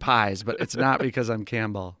many pies, but it's not because I'm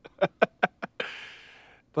Campbell.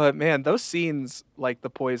 But man, those scenes, like the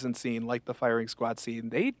poison scene, like the firing squad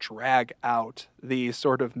scene, they drag out the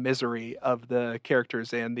sort of misery of the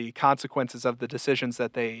characters and the consequences of the decisions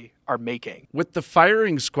that they are making. With the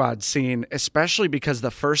firing squad scene, especially because the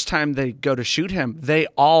first time they go to shoot him, they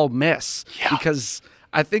all miss. Yeah. Because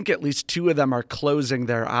I think at least two of them are closing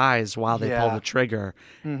their eyes while they pull the trigger.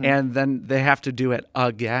 Mm-hmm. And then they have to do it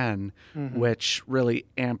again, which really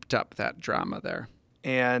amped up that drama there.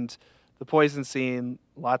 And the poison scene,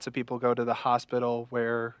 lots of people go to the hospital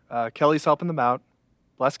where Kelly's helping them out.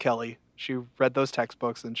 Bless Kelly. She read those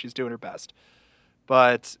textbooks and she's doing her best.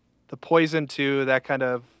 But the poison, too, that kind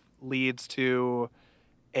of leads to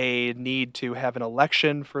a need to have an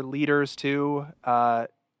election for leaders too.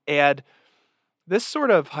 And this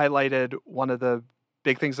sort of highlighted one of the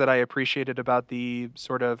big things that I appreciated about the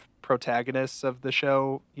sort of protagonists of the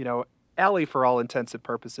show. You know, Allie, for all intents and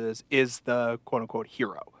purposes, is the quote unquote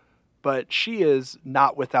hero, but she is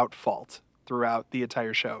not without fault throughout the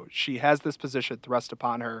entire show. She has this position thrust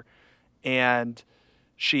upon her, and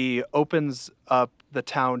she opens up the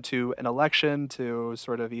town to an election to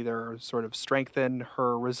sort of either sort of strengthen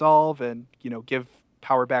her resolve and, you know, give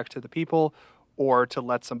power back to the people, or to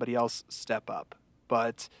let somebody else step up.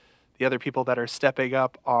 But the other people that are stepping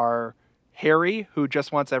up are Harry, who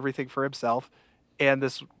just wants everything for himself, and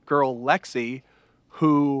this girl, Lexi,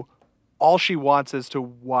 who all she wants is to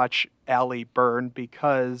watch Allie burn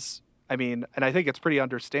because, I mean, and I think it's pretty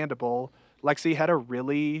understandable, Lexi had a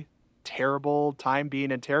really terrible time being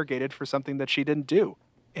interrogated for something that she didn't do.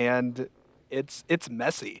 And it's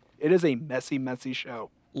messy. It is a messy, messy show.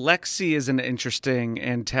 Lexi is an interesting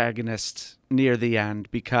antagonist near the end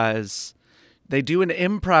because they do an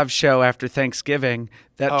improv show after Thanksgiving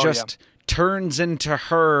that turns into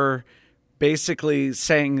her basically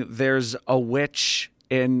saying there's a witch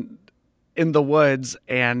in the woods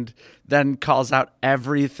and then calls out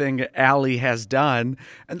everything Allie has done.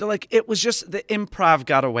 And they're like, it was just the improv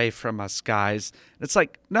got away from us, guys. It's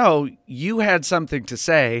like, no, you had something to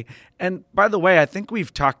say. And by the way, I think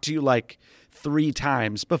we've talked to you like 3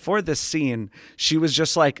 times before this scene. She was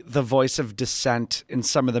just like the voice of dissent in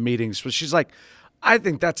some of the meetings, but she's like, I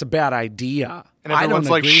think that's a bad idea. And everyone's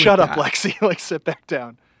like, shut up, Lexi, like sit back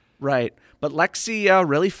down. Right. But Lexi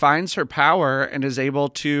really finds her power and is able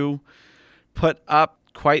to put up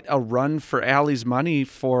quite a run for Allie's money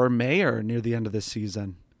for mayor near the end of this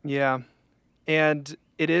season. Yeah. And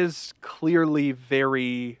it is clearly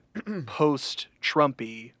very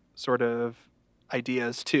post-Trumpy sort of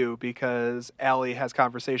ideas too, because Allie has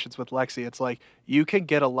conversations with Lexi. It's like, you can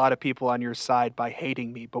get a lot of people on your side by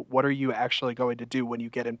hating me, but what are you actually going to do when you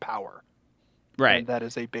get in power? Right. And that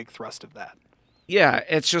is a big thrust of that. Yeah,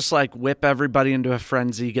 it's just like whip everybody into a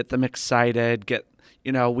frenzy, get them excited,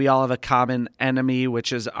 we all have a common enemy,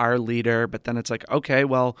 which is our leader, but then it's like, okay,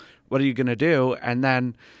 well, what are you going to do? And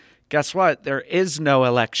then guess what? There is no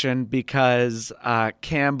election because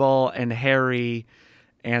Campbell and Harry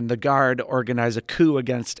and the guard organize a coup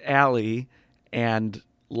against Allie and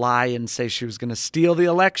lie and say she was going to steal the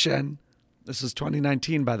election. This is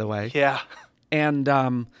 2019, by the way. Yeah.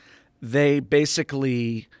 And they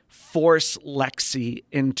basically force Lexi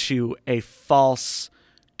into a false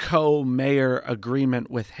co-mayor agreement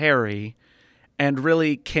with Harry, and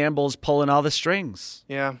really Campbell's pulling all the strings.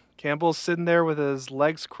 Yeah, Campbell's sitting there with his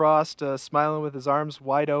legs crossed, smiling with his arms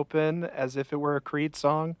wide open as if it were a Creed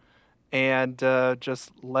song, and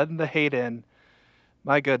just letting the hate in.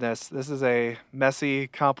 My goodness, this is a messy,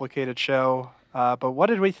 complicated show, but what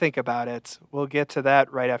did we think about it? We'll get to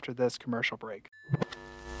that right after this commercial break.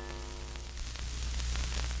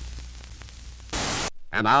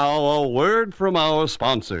 And now a word from our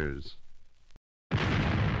sponsors.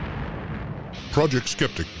 Project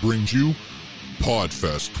Skeptic brings you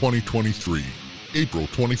Podfest 2023, April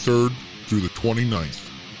 23rd through the 29th.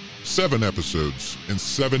 7 episodes in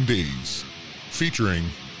 7 days, featuring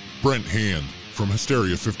Brent Hand from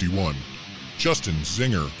Hysteria 51, Justin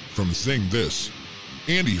Zinger from Zing This,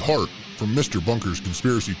 Andy Hart from Mr. Bunker's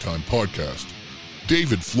Conspiracy Time podcast,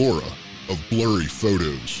 David Flora of Blurry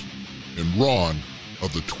Photos, and Ron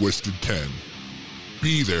of the Twisted 10.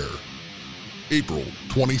 Be there, April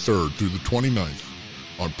 23rd through the 29th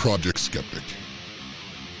on Project Skeptic.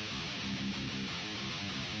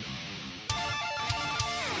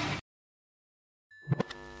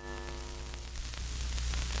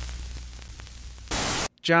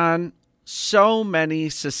 John, so many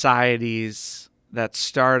societies that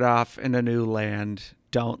start off in a new land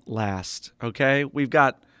don't last, okay? We've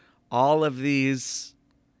got all of these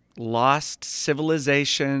lost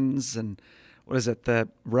civilizations, and what is it? The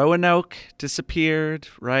Roanoke disappeared,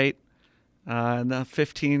 right? In the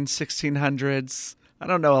 1600s. I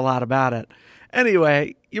don't know a lot about it.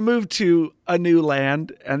 Anyway, you move to a new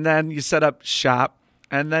land, and then you set up shop,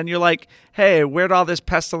 and then you're like, hey, where'd all this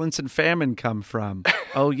pestilence and famine come from?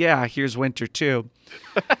 Oh, yeah, here's winter, too.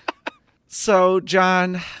 So,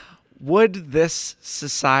 John, would this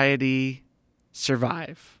society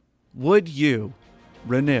survive? Would you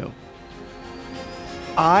renew?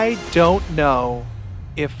 I don't know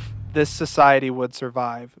if this society would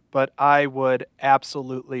survive, but I would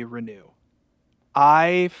absolutely renew.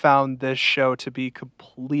 I found this show to be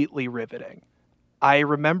completely riveting. I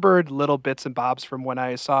remembered little bits and bobs from when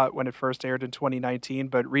I saw it when it first aired in 2019,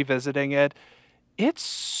 but revisiting it, it's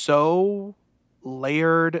so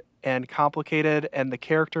layered and complicated, and the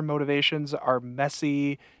character motivations are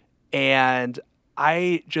messy, and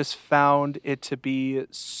I just found it to be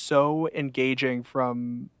so engaging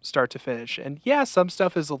from start to finish. And yeah, some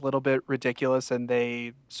stuff is a little bit ridiculous and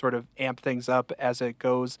they sort of amp things up as it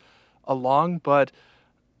goes along, but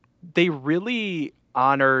they really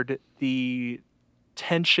honored the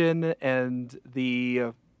tension and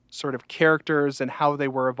the sort of characters and how they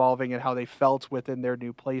were evolving and how they felt within their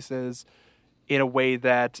new places in a way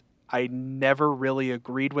that I never really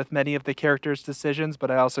agreed with many of the characters' decisions, but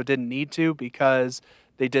I also didn't need to because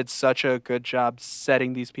they did such a good job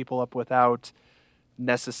setting these people up without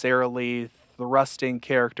necessarily thrusting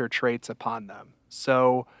character traits upon them.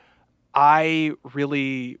 So I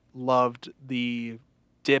really loved the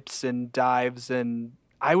dips and dives, and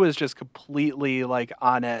I was just completely like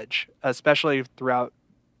on edge, especially throughout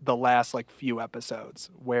the last like few episodes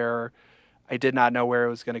where I did not know where it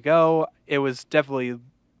was going to go. It was definitely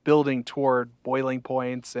building toward boiling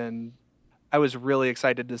points, and I was really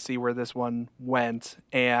excited to see where this one went,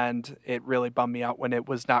 and it really bummed me out when it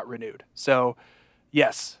was not renewed. So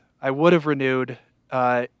yes, I would have renewed.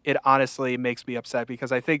 It honestly makes me upset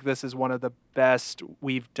because I think this is one of the best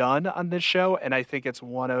we've done on this show, and I think it's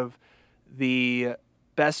one of the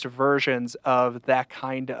best versions of that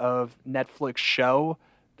kind of Netflix show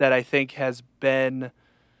that I think has been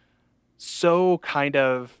so kind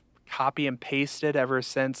of copy and pasted ever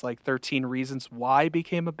since like 13 Reasons Why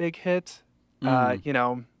became a big hit. And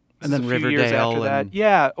then a few years Riverdale after that. and-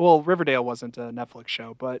 Yeah, well, Riverdale wasn't a Netflix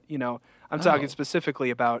show, but I'm talking specifically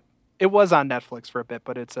about, it was on Netflix for a bit,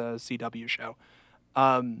 but it's a CW show.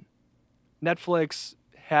 Netflix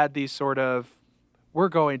had these sort of, we're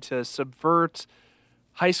going to subvert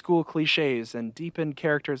high school cliches and deepen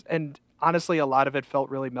characters, and honestly, a lot of it felt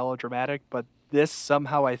really melodramatic, but this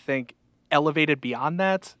somehow, I think, elevated beyond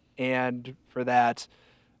that. And for that,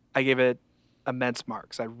 I gave it immense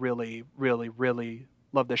marks. I really, really, really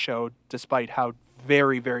love the show, despite how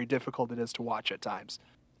very, very difficult it is to watch at times.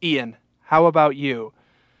 Ian, how about you?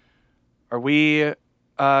 Are we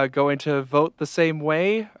going to vote the same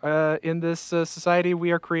way in this society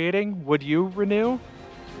we are creating? Would you renew?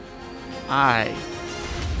 I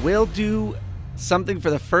will do something for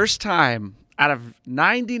the first time out of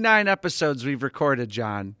 99 episodes we've recorded,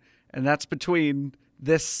 John, and that's between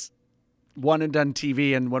this One and Done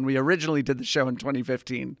TV and when we originally did the show in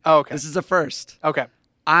 2015. Oh, okay. This is a first. Okay.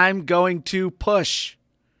 I'm going to push.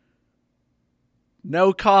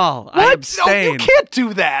 No call. What? I abstain. No, you can't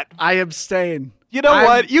do that. I abstain. You know I'm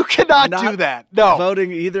what? You cannot do not that. No.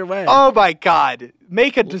 Voting either way. Oh my God.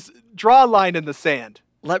 Draw a line in the sand.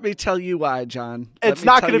 Let me tell you why, John. Let It's me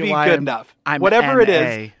not tell going to you be why good I'm- enough. I'm Whatever it NA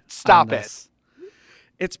is, stop on it. this.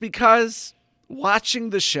 It's because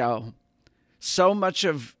watching the show, so much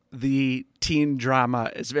of the teen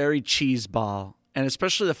drama is very cheeseball, and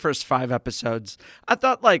especially the first 5 episodes, I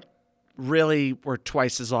thought like really were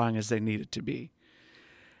twice as long as they needed to be.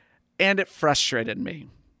 And it frustrated me.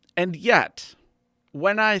 And yet,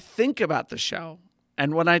 when I think about the show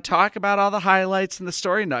and when I talk about all the highlights and the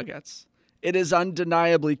story nuggets, it is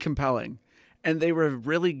undeniably compelling. And they were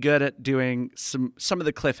really good at doing some of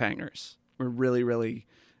the cliffhangers were really, really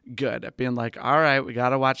good at being like, all right, we got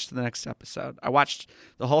to watch the next episode. I watched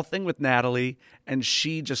the whole thing with Natalie, and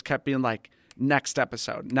she just kept being like, next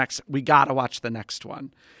episode, we got to watch the next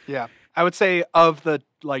one. Yeah. I would say of the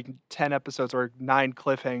like 10 episodes or 9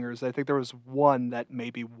 cliffhangers, I think there was one that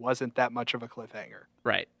maybe wasn't that much of a cliffhanger.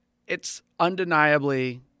 Right. It's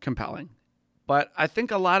undeniably compelling. But I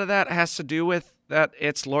think a lot of that has to do with that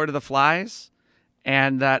it's Lord of the Flies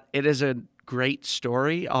and that it is a great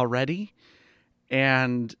story already.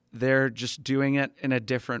 And they're just doing it in a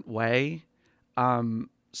different way.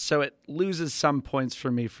 So it loses some points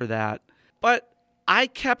for me for that. But I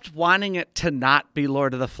kept wanting it to not be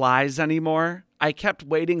Lord of the Flies anymore. I kept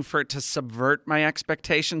waiting for it to subvert my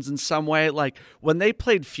expectations in some way. Like when they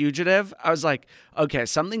played Fugitive, I was like, okay,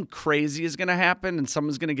 something crazy is going to happen and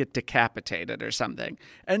someone's going to get decapitated or something.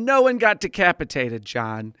 And no one got decapitated,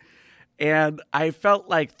 John. And I felt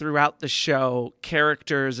like throughout the show,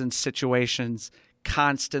 characters and situations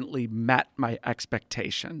constantly met my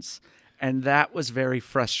expectations. And that was very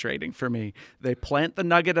frustrating for me. They plant the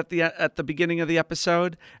nugget at the beginning of the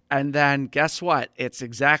episode, and then guess what? It's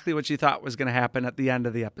exactly what you thought was going to happen at the end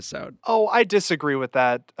of the episode. Oh, I disagree with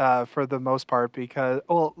that for the most part because,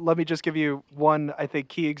 well, let me just give you one, I think,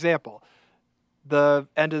 key example. The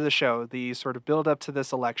end of the show, the sort of build up to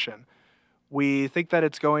this election. We think that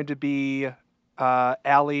it's going to be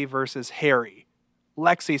Allie versus Harry.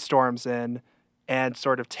 Lexi storms in and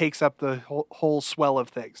sort of takes up the whole swell of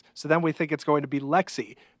things. So then we think it's going to be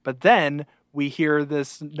Lexi. But then we hear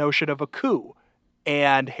this notion of a coup,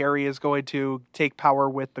 and Harry is going to take power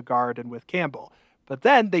with the Guard and with Campbell. But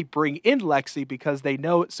then they bring in Lexi because they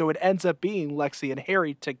know, so it ends up being Lexi and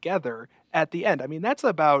Harry together at the end. I mean, that's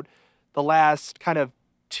about the last kind of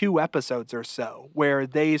 2 episodes or so, where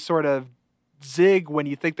they sort of zig when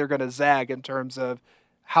you think they're going to zag in terms of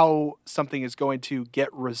how something is going to get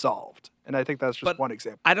resolved. And I think that's just one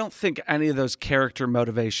example. I don't think any of those character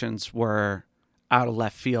motivations were out of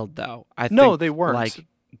left field, though. No, they weren't. Like,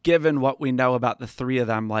 given what we know about the 3 of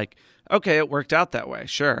them, like, okay, it worked out that way,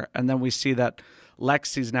 sure. And then we see that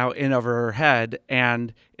Lexi's now in over her head,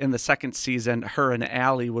 and in the second season, her and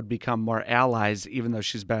Allie would become more allies, even though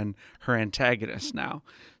she's been her antagonist now.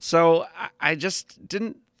 So I just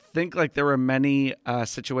didn't think like there were many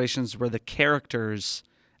situations where the characters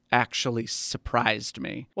actually surprised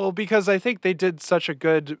me. Well, because I think they did such a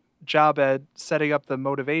good job at setting up the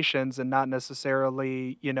motivations and not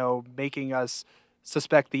necessarily, making us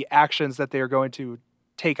suspect the actions that they are going to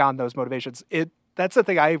take on those motivations. That's the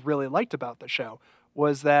thing I really liked about the show,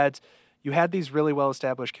 was that you had these really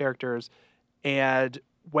well-established characters, and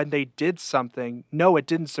when they did something, no, it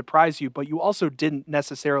didn't surprise you, but you also didn't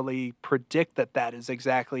necessarily predict that that is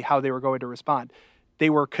exactly how they were going to respond. They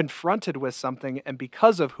were confronted with something, and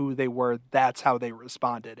because of who they were, that's how they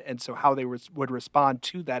responded. And so how they would respond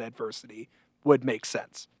to that adversity would make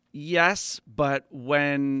sense. Yes, but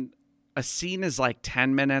when a scene is like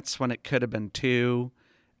 10 minutes when it could have been 2,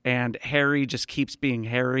 and Harry just keeps being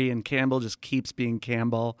Harry and Campbell just keeps being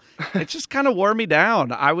Campbell, it just kind of wore me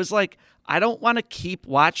down. I was like, I don't want to keep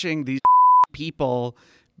watching these people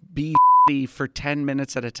be for 10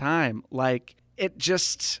 minutes at a time. Like, it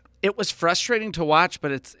was frustrating to watch,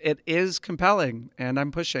 but it is compelling, and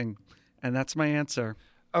I'm pushing, and that's my answer.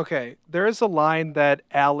 Okay, there is a line that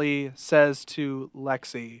Allie says to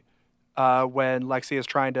Lexi when Lexi is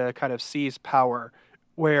trying to kind of seize power,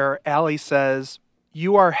 where Allie says,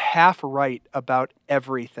 "You are half right about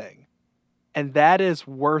everything, and that is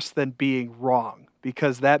worse than being wrong,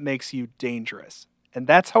 because that makes you dangerous." And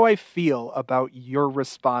that's how I feel about your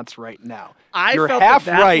response right now. You're felt half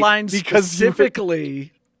that right line because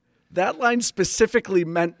specifically. That line specifically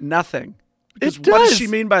meant nothing. Because It what does does. she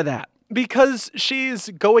mean by that? Because she's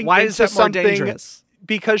going Why into is that more something. dangerous?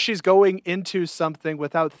 Because she's going into something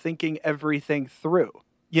without thinking everything through.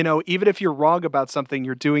 Even if you're wrong about something,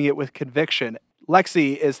 you're doing it with conviction.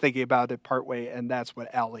 Lexi is thinking about it partway, and that's what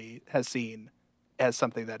Allie has seen as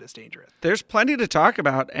something that is dangerous. There's plenty to talk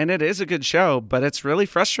about, and it is a good show, but it's really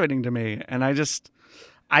frustrating to me. And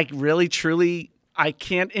I really, truly, I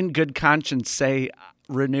can't in good conscience say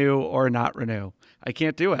renew or not renew. I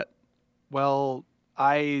can't do it. Well,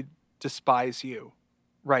 I despise you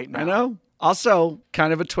right now. I know. Also,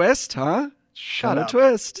 kind of a twist, huh? Shut kind up. of a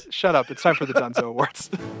twist. Shut up. It's time for the Dunzo Awards.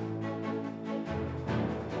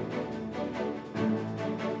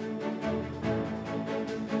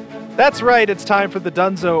 That's right, it's time for the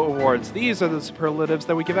Dunzo Awards. These are the superlatives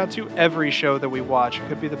that we give out to every show that we watch. It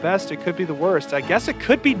could be the best, it could be the worst. I guess it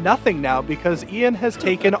could be nothing now, because Ian has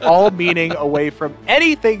taken all meaning away from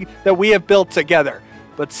anything that we have built together.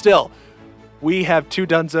 But still, we have 2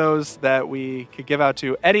 Dunzos that we could give out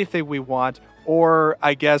to anything we want, or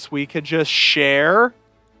I guess we could just share.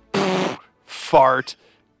 Fart.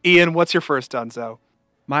 Ian, what's your first Dunzo?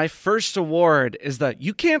 My first award is the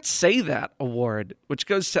You Can't Say That award, which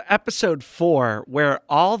goes to episode 4, where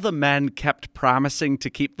all the men kept promising to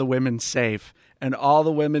keep the women safe, and all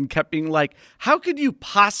the women kept being like, how could you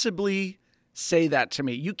possibly say that to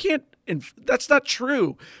me? You can't, that's not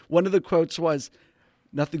true. One of the quotes was,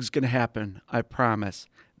 nothing's going to happen, I promise.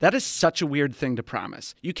 That is such a weird thing to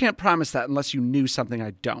promise. You can't promise that unless you knew something I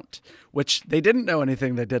don't, which they didn't know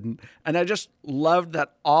anything they didn't. And I just loved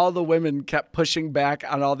that all the women kept pushing back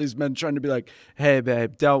on all these men trying to be like, hey,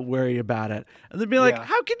 babe, don't worry about it. And they'd be like,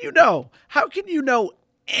 how can you know? How can you know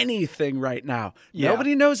anything right now? Yeah.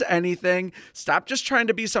 Nobody knows anything. Stop just trying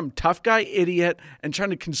to be some tough guy idiot and trying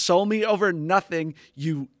to console me over nothing,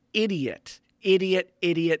 you idiot. Idiot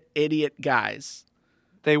guys.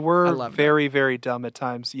 They were very, very dumb at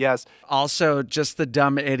times, yes. Also, just the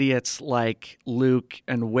dumb idiots like Luke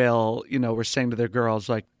and Will, were saying to their girls,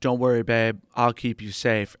 like, don't worry, babe, I'll keep you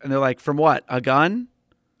safe. And they're like, from what, a gun?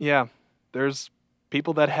 Yeah, there's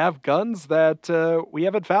people that have guns that we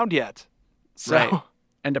haven't found yet. So. Right.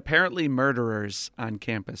 And apparently murderers on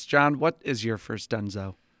campus. John, what is your first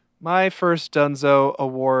Dunzo? My first Dunzo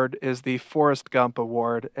award is the Forrest Gump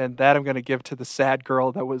award, and that I'm going to give to the sad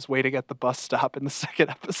girl that was waiting at the bus stop in the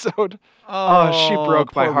second episode. Oh, she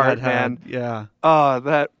broke my poor heart, redhead. man. Yeah. Oh,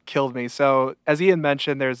 that killed me. So, as Ian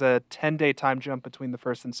mentioned, there's a 10-day time jump between the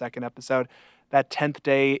first and second episode. That 10th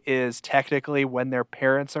day is technically when their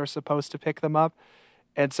parents are supposed to pick them up.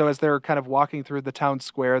 And so as they're kind of walking through the town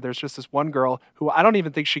square, there's just this one girl who I don't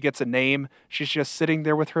even think she gets a name. She's just sitting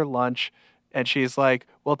there with her lunch. And she's like,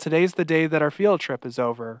 well, today's the day that our field trip is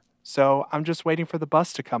over. So I'm just waiting for the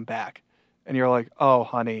bus to come back. And you're like, oh,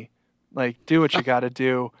 honey, like, do what you got to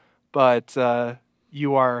do. But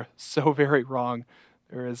you are so very wrong.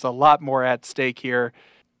 There is a lot more at stake here.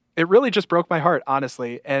 It really just broke my heart,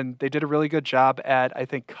 honestly. And they did a really good job at, I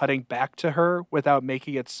think, cutting back to her without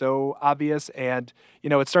making it so obvious. And,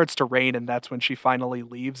 it starts to rain, and that's when she finally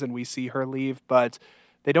leaves, and we see her leave. But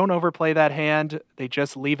they don't overplay that hand. They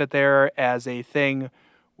just leave it there as a thing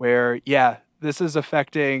where, yeah, this is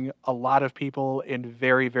affecting a lot of people in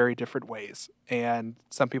very, very different ways. And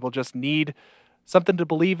some people just need something to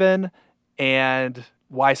believe in, and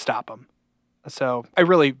why stop them? So I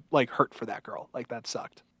really, hurt for that girl. That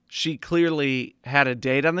sucked. She clearly had a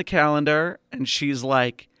date on the calendar, and she's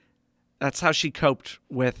like, that's how she coped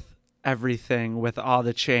with everything, with all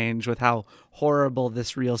the change, with how horrible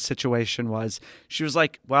this real situation was. She was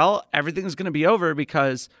like, well, everything's going to be over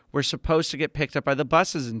because we're supposed to get picked up by the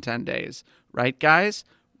buses in 10 days. Right, guys?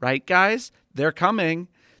 Right, guys? They're coming.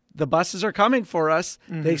 The buses are coming for us.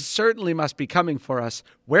 Mm-hmm. They certainly must be coming for us.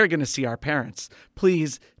 We're going to see our parents.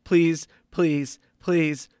 Please, please, please,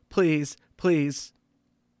 please, please, please.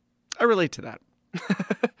 I relate to that.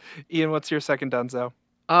 Ian, what's your second Dunzo?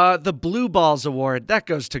 The Blue Balls Award, that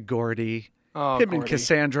goes to Gordy. Oh, Him Gordy. and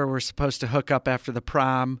Cassandra were supposed to hook up after the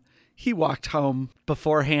prom. He walked home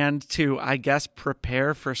beforehand to, I guess,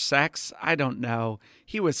 prepare for sex. I don't know.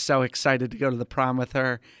 He was so excited to go to the prom with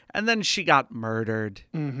her. And then she got murdered.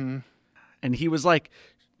 Mm-hmm. And he was like,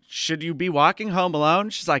 should you be walking home alone?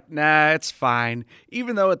 She's like, nah, it's fine.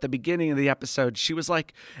 Even though at the beginning of the episode, she was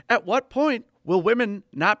like, at what point will women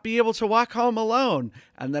not be able to walk home alone?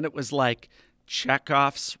 And then it was like,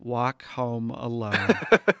 Chekhov's Walk Home Alone.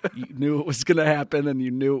 You knew it was going to happen, and you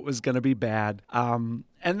knew it was going to be bad. And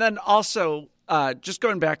then also, just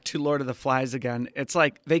going back to Lord of the Flies again, it's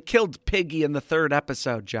like they killed Piggy in the third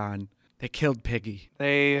episode, John. They killed Piggy.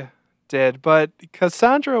 They did, but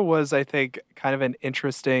Cassandra was, I think, kind of an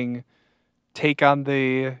interesting take on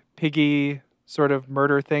the Piggy sort of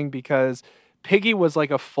murder thing, because Piggy was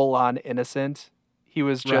like a full-on innocent. He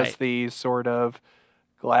was just the sort of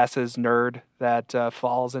glasses nerd that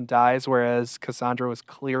falls and dies, whereas Cassandra was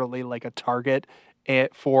clearly like a target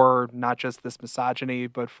for not just this misogyny,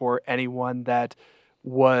 but for anyone that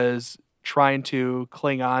was trying to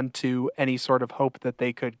cling on to any sort of hope that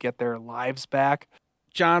they could get their lives back.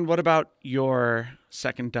 John, what about your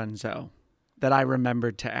second Dunzo that I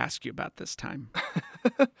remembered to ask you about this time?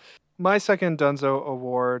 My second Dunzo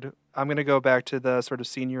award, I'm going to go back to the sort of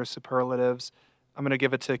senior superlatives. I'm going to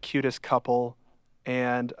give it to cutest couple.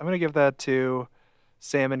 And I'm going to give that to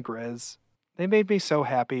Sam and Grizz. They made me so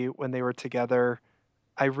happy when they were together.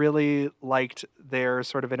 I really liked their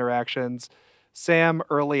sort of interactions. Sam,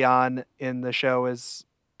 early on in the show, is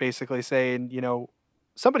basically saying,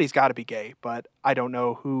 somebody's got to be gay, but I don't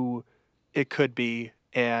know who it could be.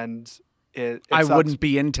 And I wouldn't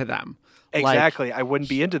be into them. Exactly. I wouldn't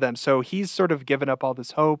be into them. So he's sort of given up all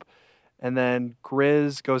this hope. And then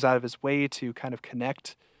Grizz goes out of his way to kind of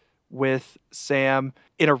connect with Sam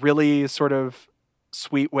in a really sort of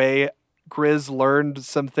sweet way. Grizz learned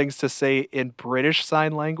some things to say in British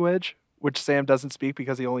Sign Language, which Sam doesn't speak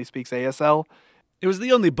because he only speaks ASL. It was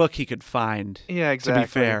the only book he could find. Yeah, exactly. To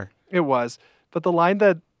be fair. It was. But the line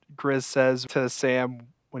that Grizz says to Sam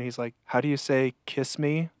when he's like, how do you say kiss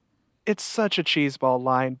me? It's such a cheeseball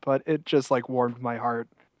line, but it just warmed my heart.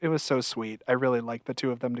 It was so sweet. I really liked the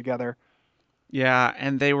two of them together. Yeah,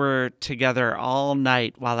 and they were together all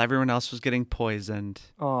night while everyone else was getting poisoned.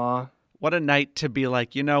 Aw. What a night to be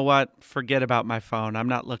like, you know what? Forget about my phone. I'm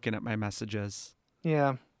not looking at my messages.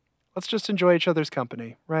 Yeah. Let's just enjoy each other's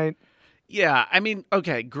company, right? Yeah, I mean,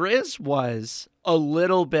 okay, Grizz was a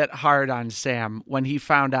little bit hard on Sam when he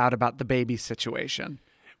found out about the baby situation.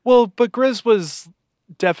 Well, but Grizz was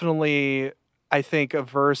definitely, I think,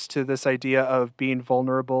 averse to this idea of being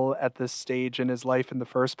vulnerable at this stage in his life in the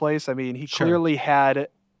first place. I mean, he clearly had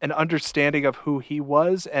an understanding of who he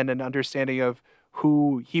was and an understanding of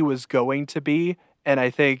who he was going to be. And I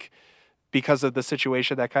think because of the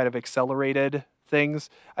situation that kind of accelerated things.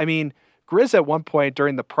 I mean, Grizz at one point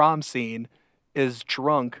during the prom scene is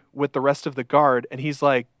drunk with the rest of the guard. And he's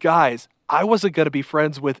like, guys, I wasn't going to be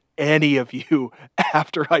friends with any of you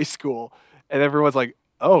after high school. And everyone's like,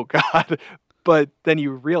 oh, God. But then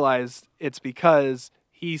you realize it's because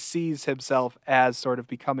he sees himself as sort of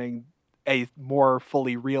becoming a more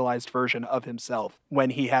fully realized version of himself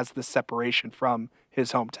when he has this separation from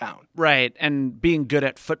his hometown. Right. And being good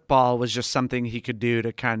at football was just something he could do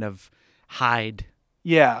to kind of hide.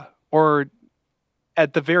 Yeah. Or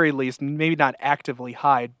at the very least, maybe not actively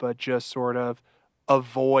hide, but just sort of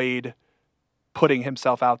avoid putting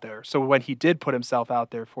himself out there. So when he did put himself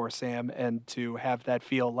out there for Sam, and to have that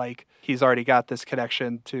feel like he's already got this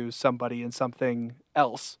connection to somebody and something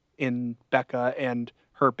else in Becca and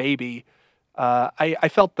her baby, I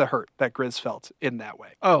felt the hurt that Grizz felt in that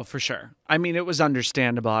way. Oh, for sure. I mean, it was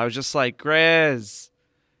understandable. I was just like, Grizz.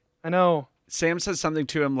 I know. Sam says something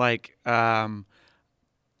to him like, I'm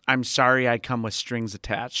sorry I come with strings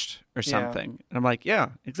attached or something. And I'm like,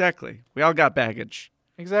 yeah, exactly. We all got baggage.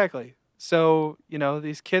 Exactly. So,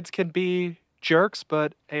 these kids can be jerks,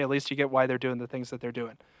 but hey, at least you get why they're doing the things that they're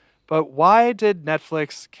doing. But why did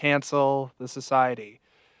Netflix cancel The Society?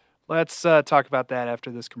 Let's talk about that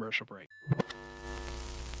after this commercial break.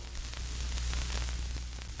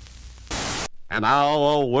 And now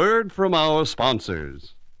a word from our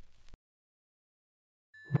sponsors.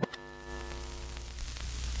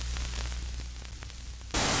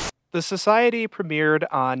 The Society premiered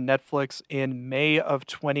on Netflix in May of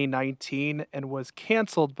 2019 and was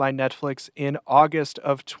canceled by Netflix in August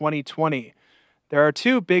of 2020. There are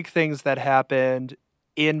two big things that happened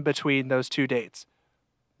in between those two dates.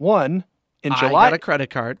 One, in July. I got a credit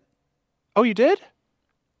card. Oh, you did?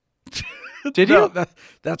 Did No, you?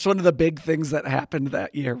 that's one of the big things that happened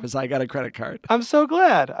that year was I got a credit card. I'm so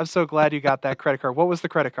glad. I'm so glad you got that credit card. What was the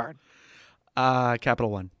credit card? Capital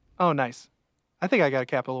One. Oh, nice. I think I got a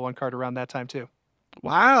Capital One card around that time too.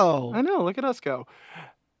 Wow. I know. Look at us go.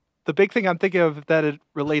 The big thing I'm thinking of that it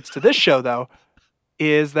relates to this show, though,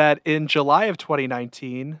 is that in July of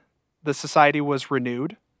 2019, The Society was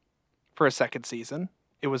renewed for a second season.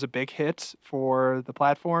 It was a big hit for the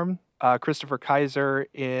platform. Christopher Kaiser,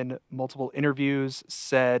 in multiple interviews,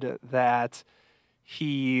 said that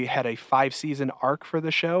he had a 5-season arc for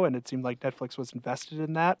the show, and it seemed like Netflix was invested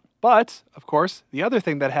in that. But, of course, the other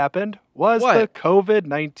thing that happened was the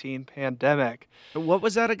COVID-19 pandemic. What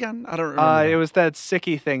was that again? I don't remember. It was that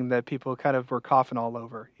sicky thing that people kind of were coughing all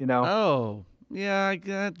over, Oh, yeah,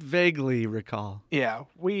 I vaguely recall. Yeah,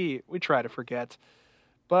 we try to forget.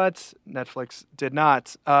 But Netflix did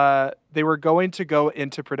not. They were going to go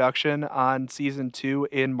into production on season 2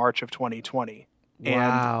 in March of 2020.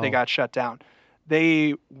 Wow. And they got shut down.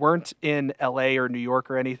 They weren't in LA or New York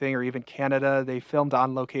or anything, or even Canada. They filmed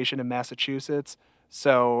on location in Massachusetts.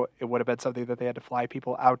 So it would have been something that they had to fly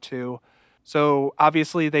people out to. So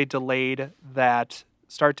obviously they delayed that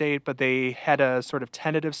start date, but they had a sort of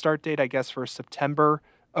tentative start date, I guess, for September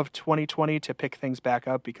of 2020 to pick things back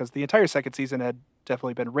up, because the entire second season had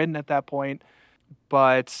definitely been written at that point.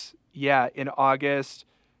 But yeah, in August,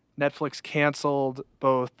 Netflix canceled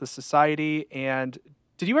both The Society and...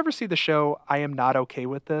 Did you ever see the show I Am Not Okay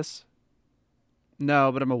With This?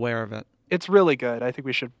 No, but I'm aware of it. It's really good. I think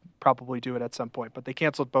we should probably do it at some point. But they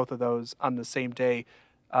canceled both of those on the same day.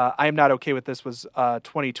 I Am Not Okay With This was a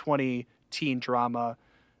 2020 teen drama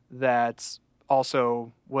that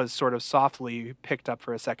also was sort of softly picked up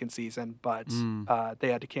for a second season, but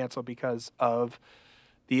they had to cancel because of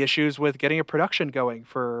the issues with getting a production going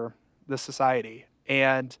for The Society.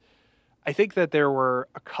 And I think that there were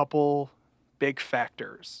a couple big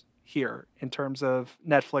factors here in terms of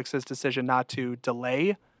Netflix's decision not to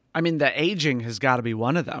delay. I mean, the aging has got to be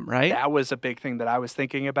one of them, right? That was a big thing that I was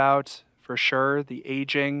thinking about, for sure. The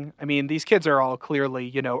aging. I mean, these kids are all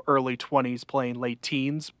clearly, early 20s playing late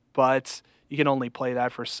teens, but you can only play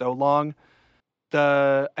that for so long.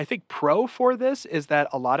 I think pro for this is that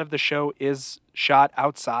a lot of the show is shot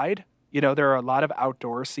outside. There are a lot of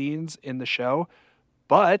outdoor scenes in the show,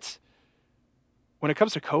 but when it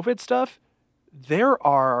comes to COVID stuff, there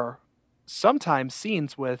are sometimes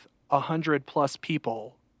scenes with 100+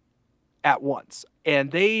 people at once,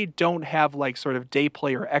 and they don't have like sort of day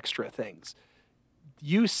player extra things.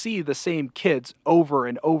 You see the same kids over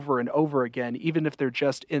and over and over again, even if they're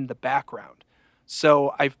just in the background.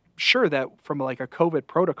 So I'm sure that from like a COVID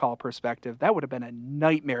protocol perspective, that would have been a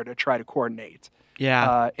nightmare to try to coordinate.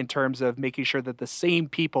 Yeah. In terms of making sure that the same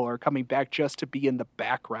people are coming back just to be in the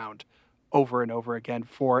background over and over again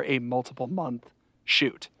for a multiple month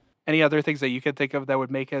shoot. Any other things that you could think of that would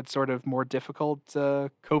make it sort of more difficult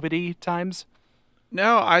COVID-y times?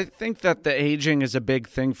 No, I think that the aging is a big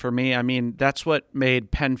thing for me. I mean, that's what made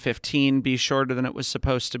Pen 15 be shorter than it was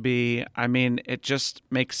supposed to be. I mean, it just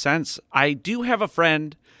makes sense. I do have a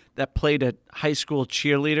friend that played a high school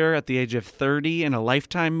cheerleader at the age of 30 in a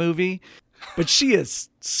Lifetime movie, but she is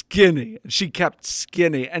skinny. She kept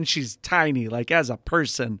skinny, and she's tiny, like as a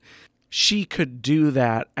person. She could do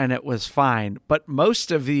that, and it was fine. But most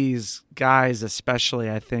of these guys, especially,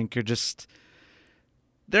 I think, are just...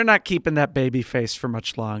 they're not keeping that baby face for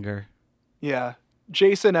much longer. Yeah.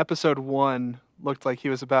 Jason episode 1 looked like he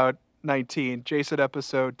was about 19. Jason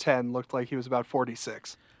episode 10 looked like he was about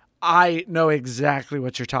 46. I know exactly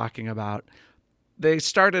what you're talking about. They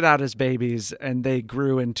started out as babies and they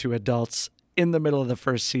grew into adults in the middle of the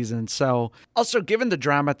first season. So also, given the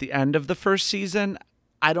drama at the end of the first season,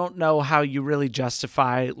 I don't know how you really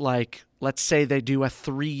justify, like, let's say they do a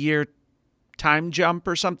 3-year time jump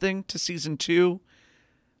or something to season 2.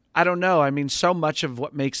 I don't know. I mean, so much of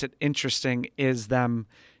what makes it interesting is them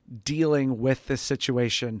dealing with this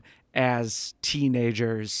situation as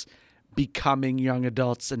teenagers, becoming young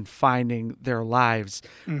adults and finding their lives.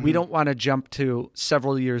 Mm-hmm. We don't want to jump to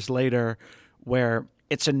several years later where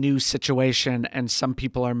it's a new situation and some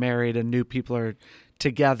people are married and new people are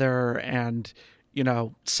together and, you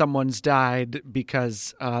know, someone's died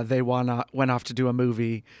because they went off to do a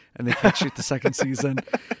movie and they can't shoot the second season.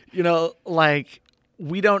 You know, like...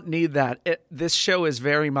 we don't need that. This show is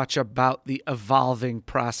very much about the evolving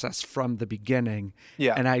process from the beginning.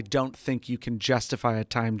 Yeah. And I don't think you can justify a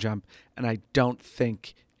time jump. And I don't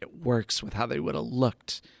think it works with how they would have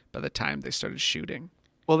looked by the time they started shooting.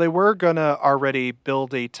 Well, they were going to already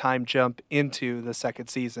build a time jump into the second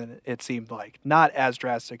season, it seemed like. Not as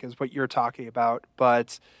drastic as what you're talking about,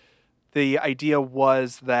 but the idea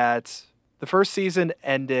was that the first season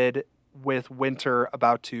ended with winter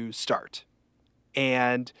about to start.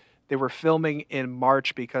 And they were filming in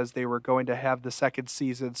March because they were going to have the second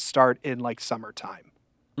season start in like summertime.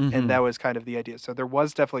 Mm-hmm. And that was kind of the idea. So there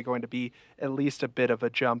was definitely going to be at least a bit of a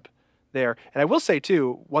jump there. And I will say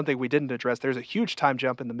too, one thing we didn't address, there's a huge time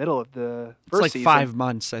jump in the middle of the first season. It's like 5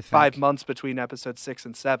 months, I think. 5 months between episodes 6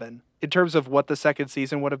 and 7. In terms of what the second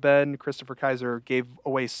season would have been, Christopher Kaiser gave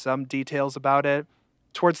away some details about it.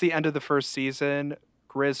 Towards the end of the first season,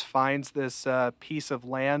 Grizz finds this piece of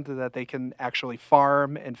land that they can actually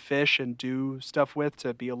farm and fish and do stuff with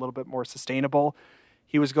to be a little bit more sustainable.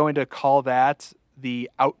 He was going to call that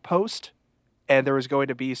the Outpost, and there was going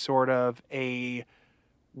to be sort of a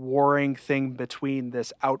warring thing between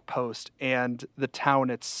this outpost and the town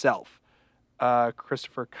itself.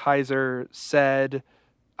 Christopher Kaiser said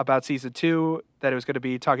about season 2 that it was going to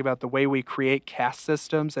be talking about the way we create caste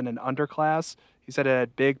systems and an underclass. He said it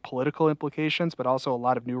had big political implications, but also a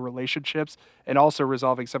lot of new relationships, and also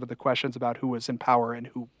resolving some of the questions about who was in power and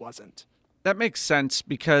who wasn't. That makes sense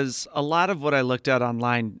because a lot of what I looked at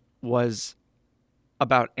online was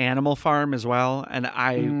about Animal Farm as well, and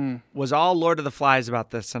I was all Lord of the Flies about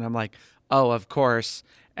this, and I'm like, oh, of course,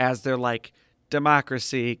 as they're like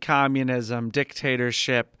democracy, communism,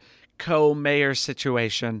 dictatorship, co-mayor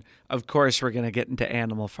situation, of course we're going to get into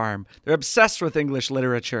Animal Farm. They're obsessed with English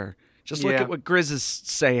literature. Just look at what Grizz is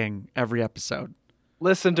saying every episode.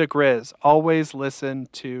 Listen to Grizz. Always listen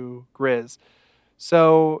to Grizz.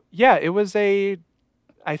 So, yeah, it was I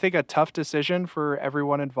think a tough decision for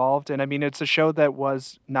everyone involved. And I mean, it's a show that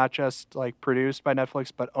was not just like produced by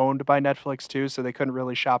Netflix, but owned by Netflix too. So they couldn't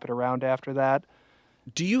really shop it around after that.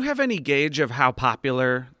 Do you have any gauge of how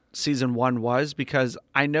popular season 1 was? Because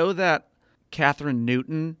I know that Catherine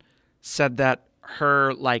Newton said that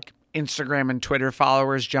her like Instagram and Twitter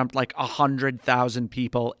followers jumped like 100,000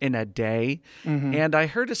 people in a day. Mm-hmm. And I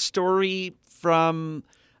heard a story from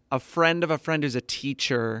a friend of a friend who's a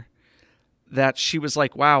teacher that she was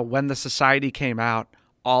like, wow, when The Society came out,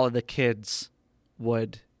 all of the kids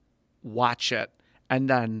would watch it. And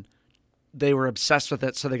then they were obsessed with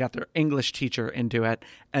it. So they got their English teacher into it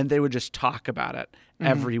and they would just talk about it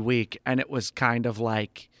every week. And it was kind of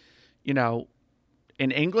like, you know,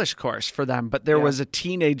 an English course for them. But there was a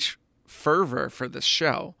teenage fervor for this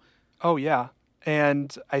show. Oh, yeah.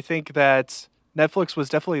 And I think that Netflix was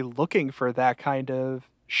definitely looking for that kind of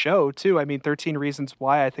show, too. I mean, 13 Reasons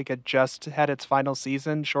Why, I think it just had its final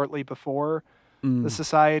season shortly before The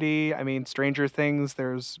Society. I mean, Stranger Things,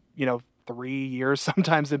 there's, 3 years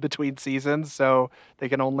sometimes in between seasons, so they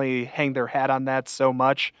can only hang their hat on that so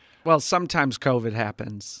much. Well, sometimes COVID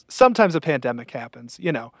happens. Sometimes a pandemic happens,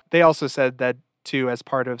 They also said that, too, as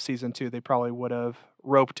part of season 2, they probably would have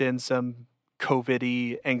roped in some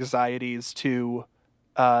COVID-y anxieties to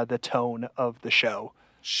the tone of the show.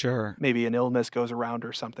 Sure. Maybe an illness goes around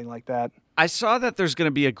or something like that. I saw that there's going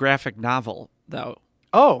to be a graphic novel though.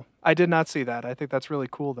 Oh, I did not see that. I think that's really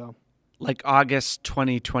cool, though. Like August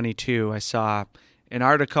 2022, I saw an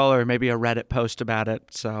article or maybe a Reddit post about it.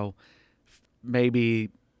 So maybe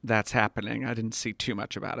that's happening. I didn't see too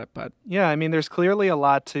much about it, but Yeah, I mean, there's clearly a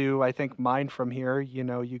lot to, I think, mine from here. You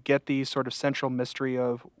know, you get the sort of central mystery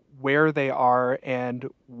of where they are and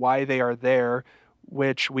why they are there,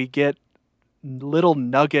 which we get little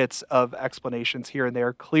nuggets of explanations here and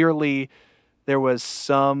there. Clearly, there was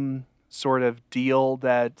some sort of deal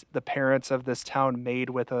that the parents of this town made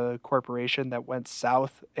with a corporation that went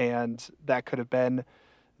south, and that could have been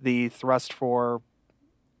the thrust for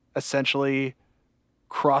essentially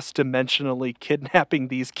cross-dimensionally kidnapping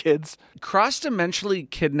these kids. cross-dimensionally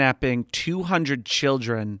kidnapping 200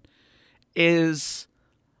 children is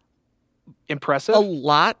Impressive. a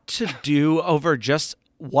lot to do over just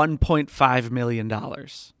 $1.5 million.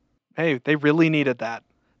 Hey, they really needed that.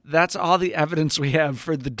 That's all the evidence we have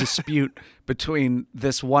for the dispute between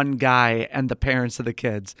this one guy and the parents of the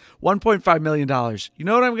kids. $1.5 million. You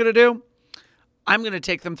know what I'm going to do? I'm going to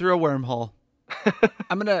take them through a wormhole.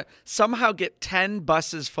 I'm going to somehow get 10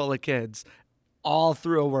 buses full of kids all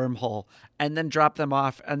through a wormhole and then drop them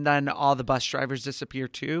off, and then all the bus drivers disappear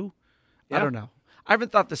too. I Yeah. don't know. I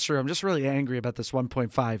haven't thought this through. I'm just really angry about this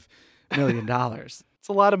 $1.5 million. It's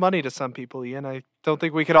a lot of money to some people, Ian. I don't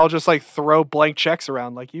think we could all just like throw blank checks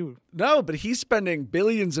around like you. No, but he's spending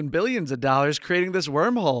billions and billions of dollars creating this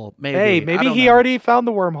wormhole. Maybe. Hey, I maybe don't he know. already found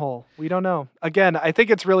the wormhole. We don't know. Again, I think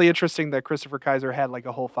it's really interesting that Christopher Kaiser had like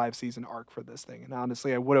a whole 5-season arc for this thing. And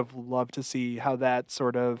honestly, I would have loved to see how that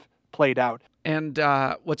sort of played out. And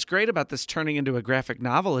what's great about this turning into a graphic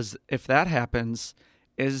novel is, if that happens,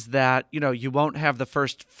 is that, you know, you won't have the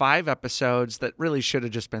first 5 episodes that really should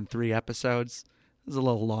have just been 3 episodes. It was a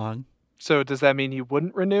little long. So does that mean you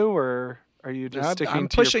wouldn't renew, or are you just sticking I'm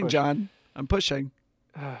to your pushing, push? John. I'm pushing.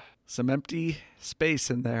 Some empty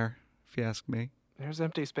space in there, if you ask me. There's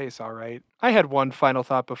empty space, all right. I had one final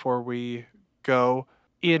thought before we go.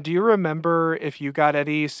 Ian, do you remember if you got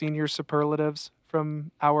any senior superlatives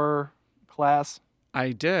from our class?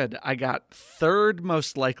 I did. I got 3rd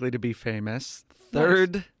most likely to be famous,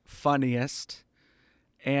 3rd funniest,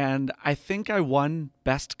 and I think I won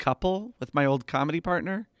best couple with my old comedy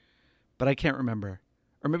partner, but I can't remember.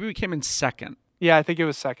 Or maybe we came in 2nd. Yeah, I think it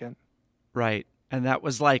was 2nd. Right. And that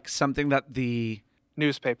was like something that the...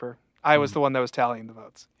 Newspaper. I was the one that was tallying the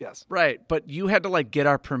votes. Yes. Right. But you had to like get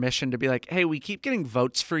our permission to be like, hey, we keep getting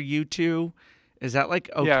votes for you two. Is that like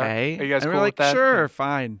okay? Are you guys and cool we're with like, that? sure, Yeah.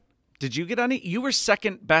 fine. Did you get any? You were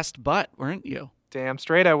 2nd best butt, weren't you? Damn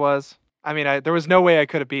straight I was. I mean, there was no way I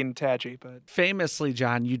could have beaten Tadgy, but Famously,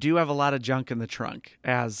 John, you do have a lot of junk in the trunk,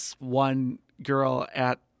 as one girl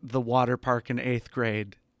at the water park in 8th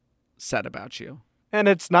grade said about you. and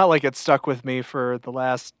it's not like it stuck with me for the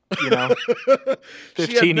last, 15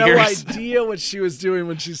 She had no years. idea what she was doing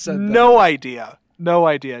when she said that. No idea. No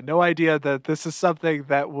idea. No idea that this is something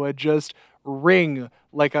that would just ring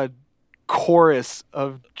like a chorus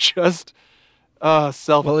of just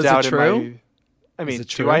self-doubt. Well, is it true? I mean, it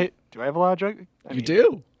do true? I have a lot of junk? You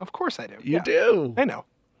do. Of course I do. You Yeah. do. I know.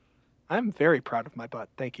 I'm very proud of my butt.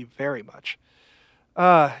 Thank you very much.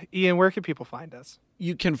 Ian, where can people find us?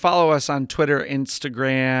 You can follow us on Twitter,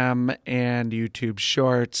 Instagram, and YouTube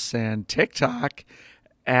Shorts and TikTok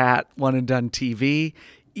at One and Done TV.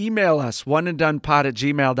 Email us,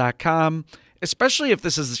 oneanddonepod@gmail.com, especially if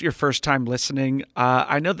this is your first time listening.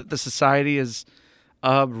 I know that The Society is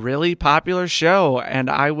a really popular show, and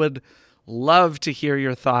I would love to hear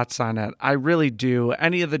your thoughts on it. I really do.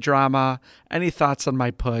 Any of the drama, any thoughts on my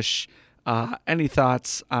push, any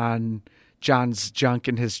thoughts on John's junk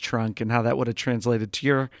in his trunk and how that would have translated to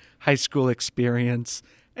your high school experience,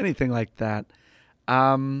 anything like that.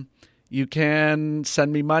 You can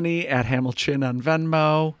send me money at Hamilton on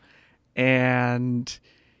Venmo, and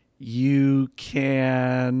you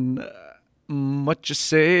can, what you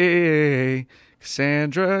say,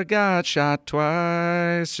 Cassandra got shot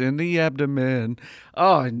twice in the abdomen.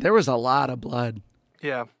 Oh, and there was a lot of blood.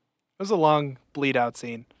 Yeah. It was a long bleed out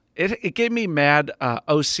scene. It gave me mad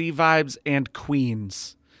OC vibes and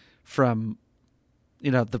Queens from,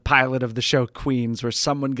 the pilot of the show Queens, where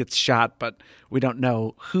someone gets shot, but we don't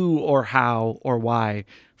know who or how or why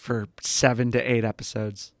for 7 to 8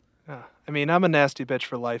 episodes. I mean, I'm a nasty bitch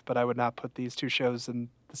for life, but I would not put these two shows in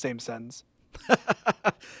the same sentence.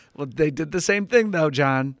 Well, they did the same thing, though,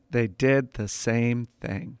 John. They did the same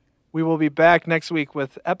thing. We will be back next week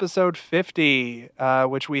with episode 50,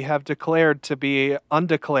 which we have declared to be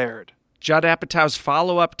undeclared. Judd Apatow's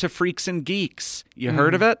follow-up to Freaks and Geeks. You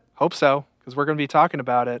heard of it? Hope so, because we're going to be talking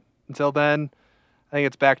about it. Until then, I think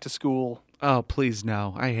it's back to school. Oh, please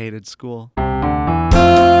no. I hated school.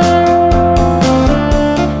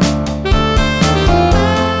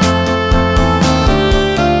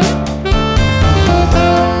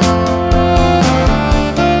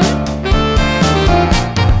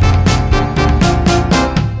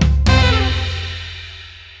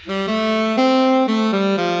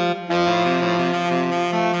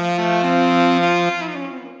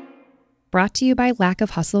 brought to you by Lack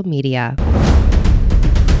of Hustle Media.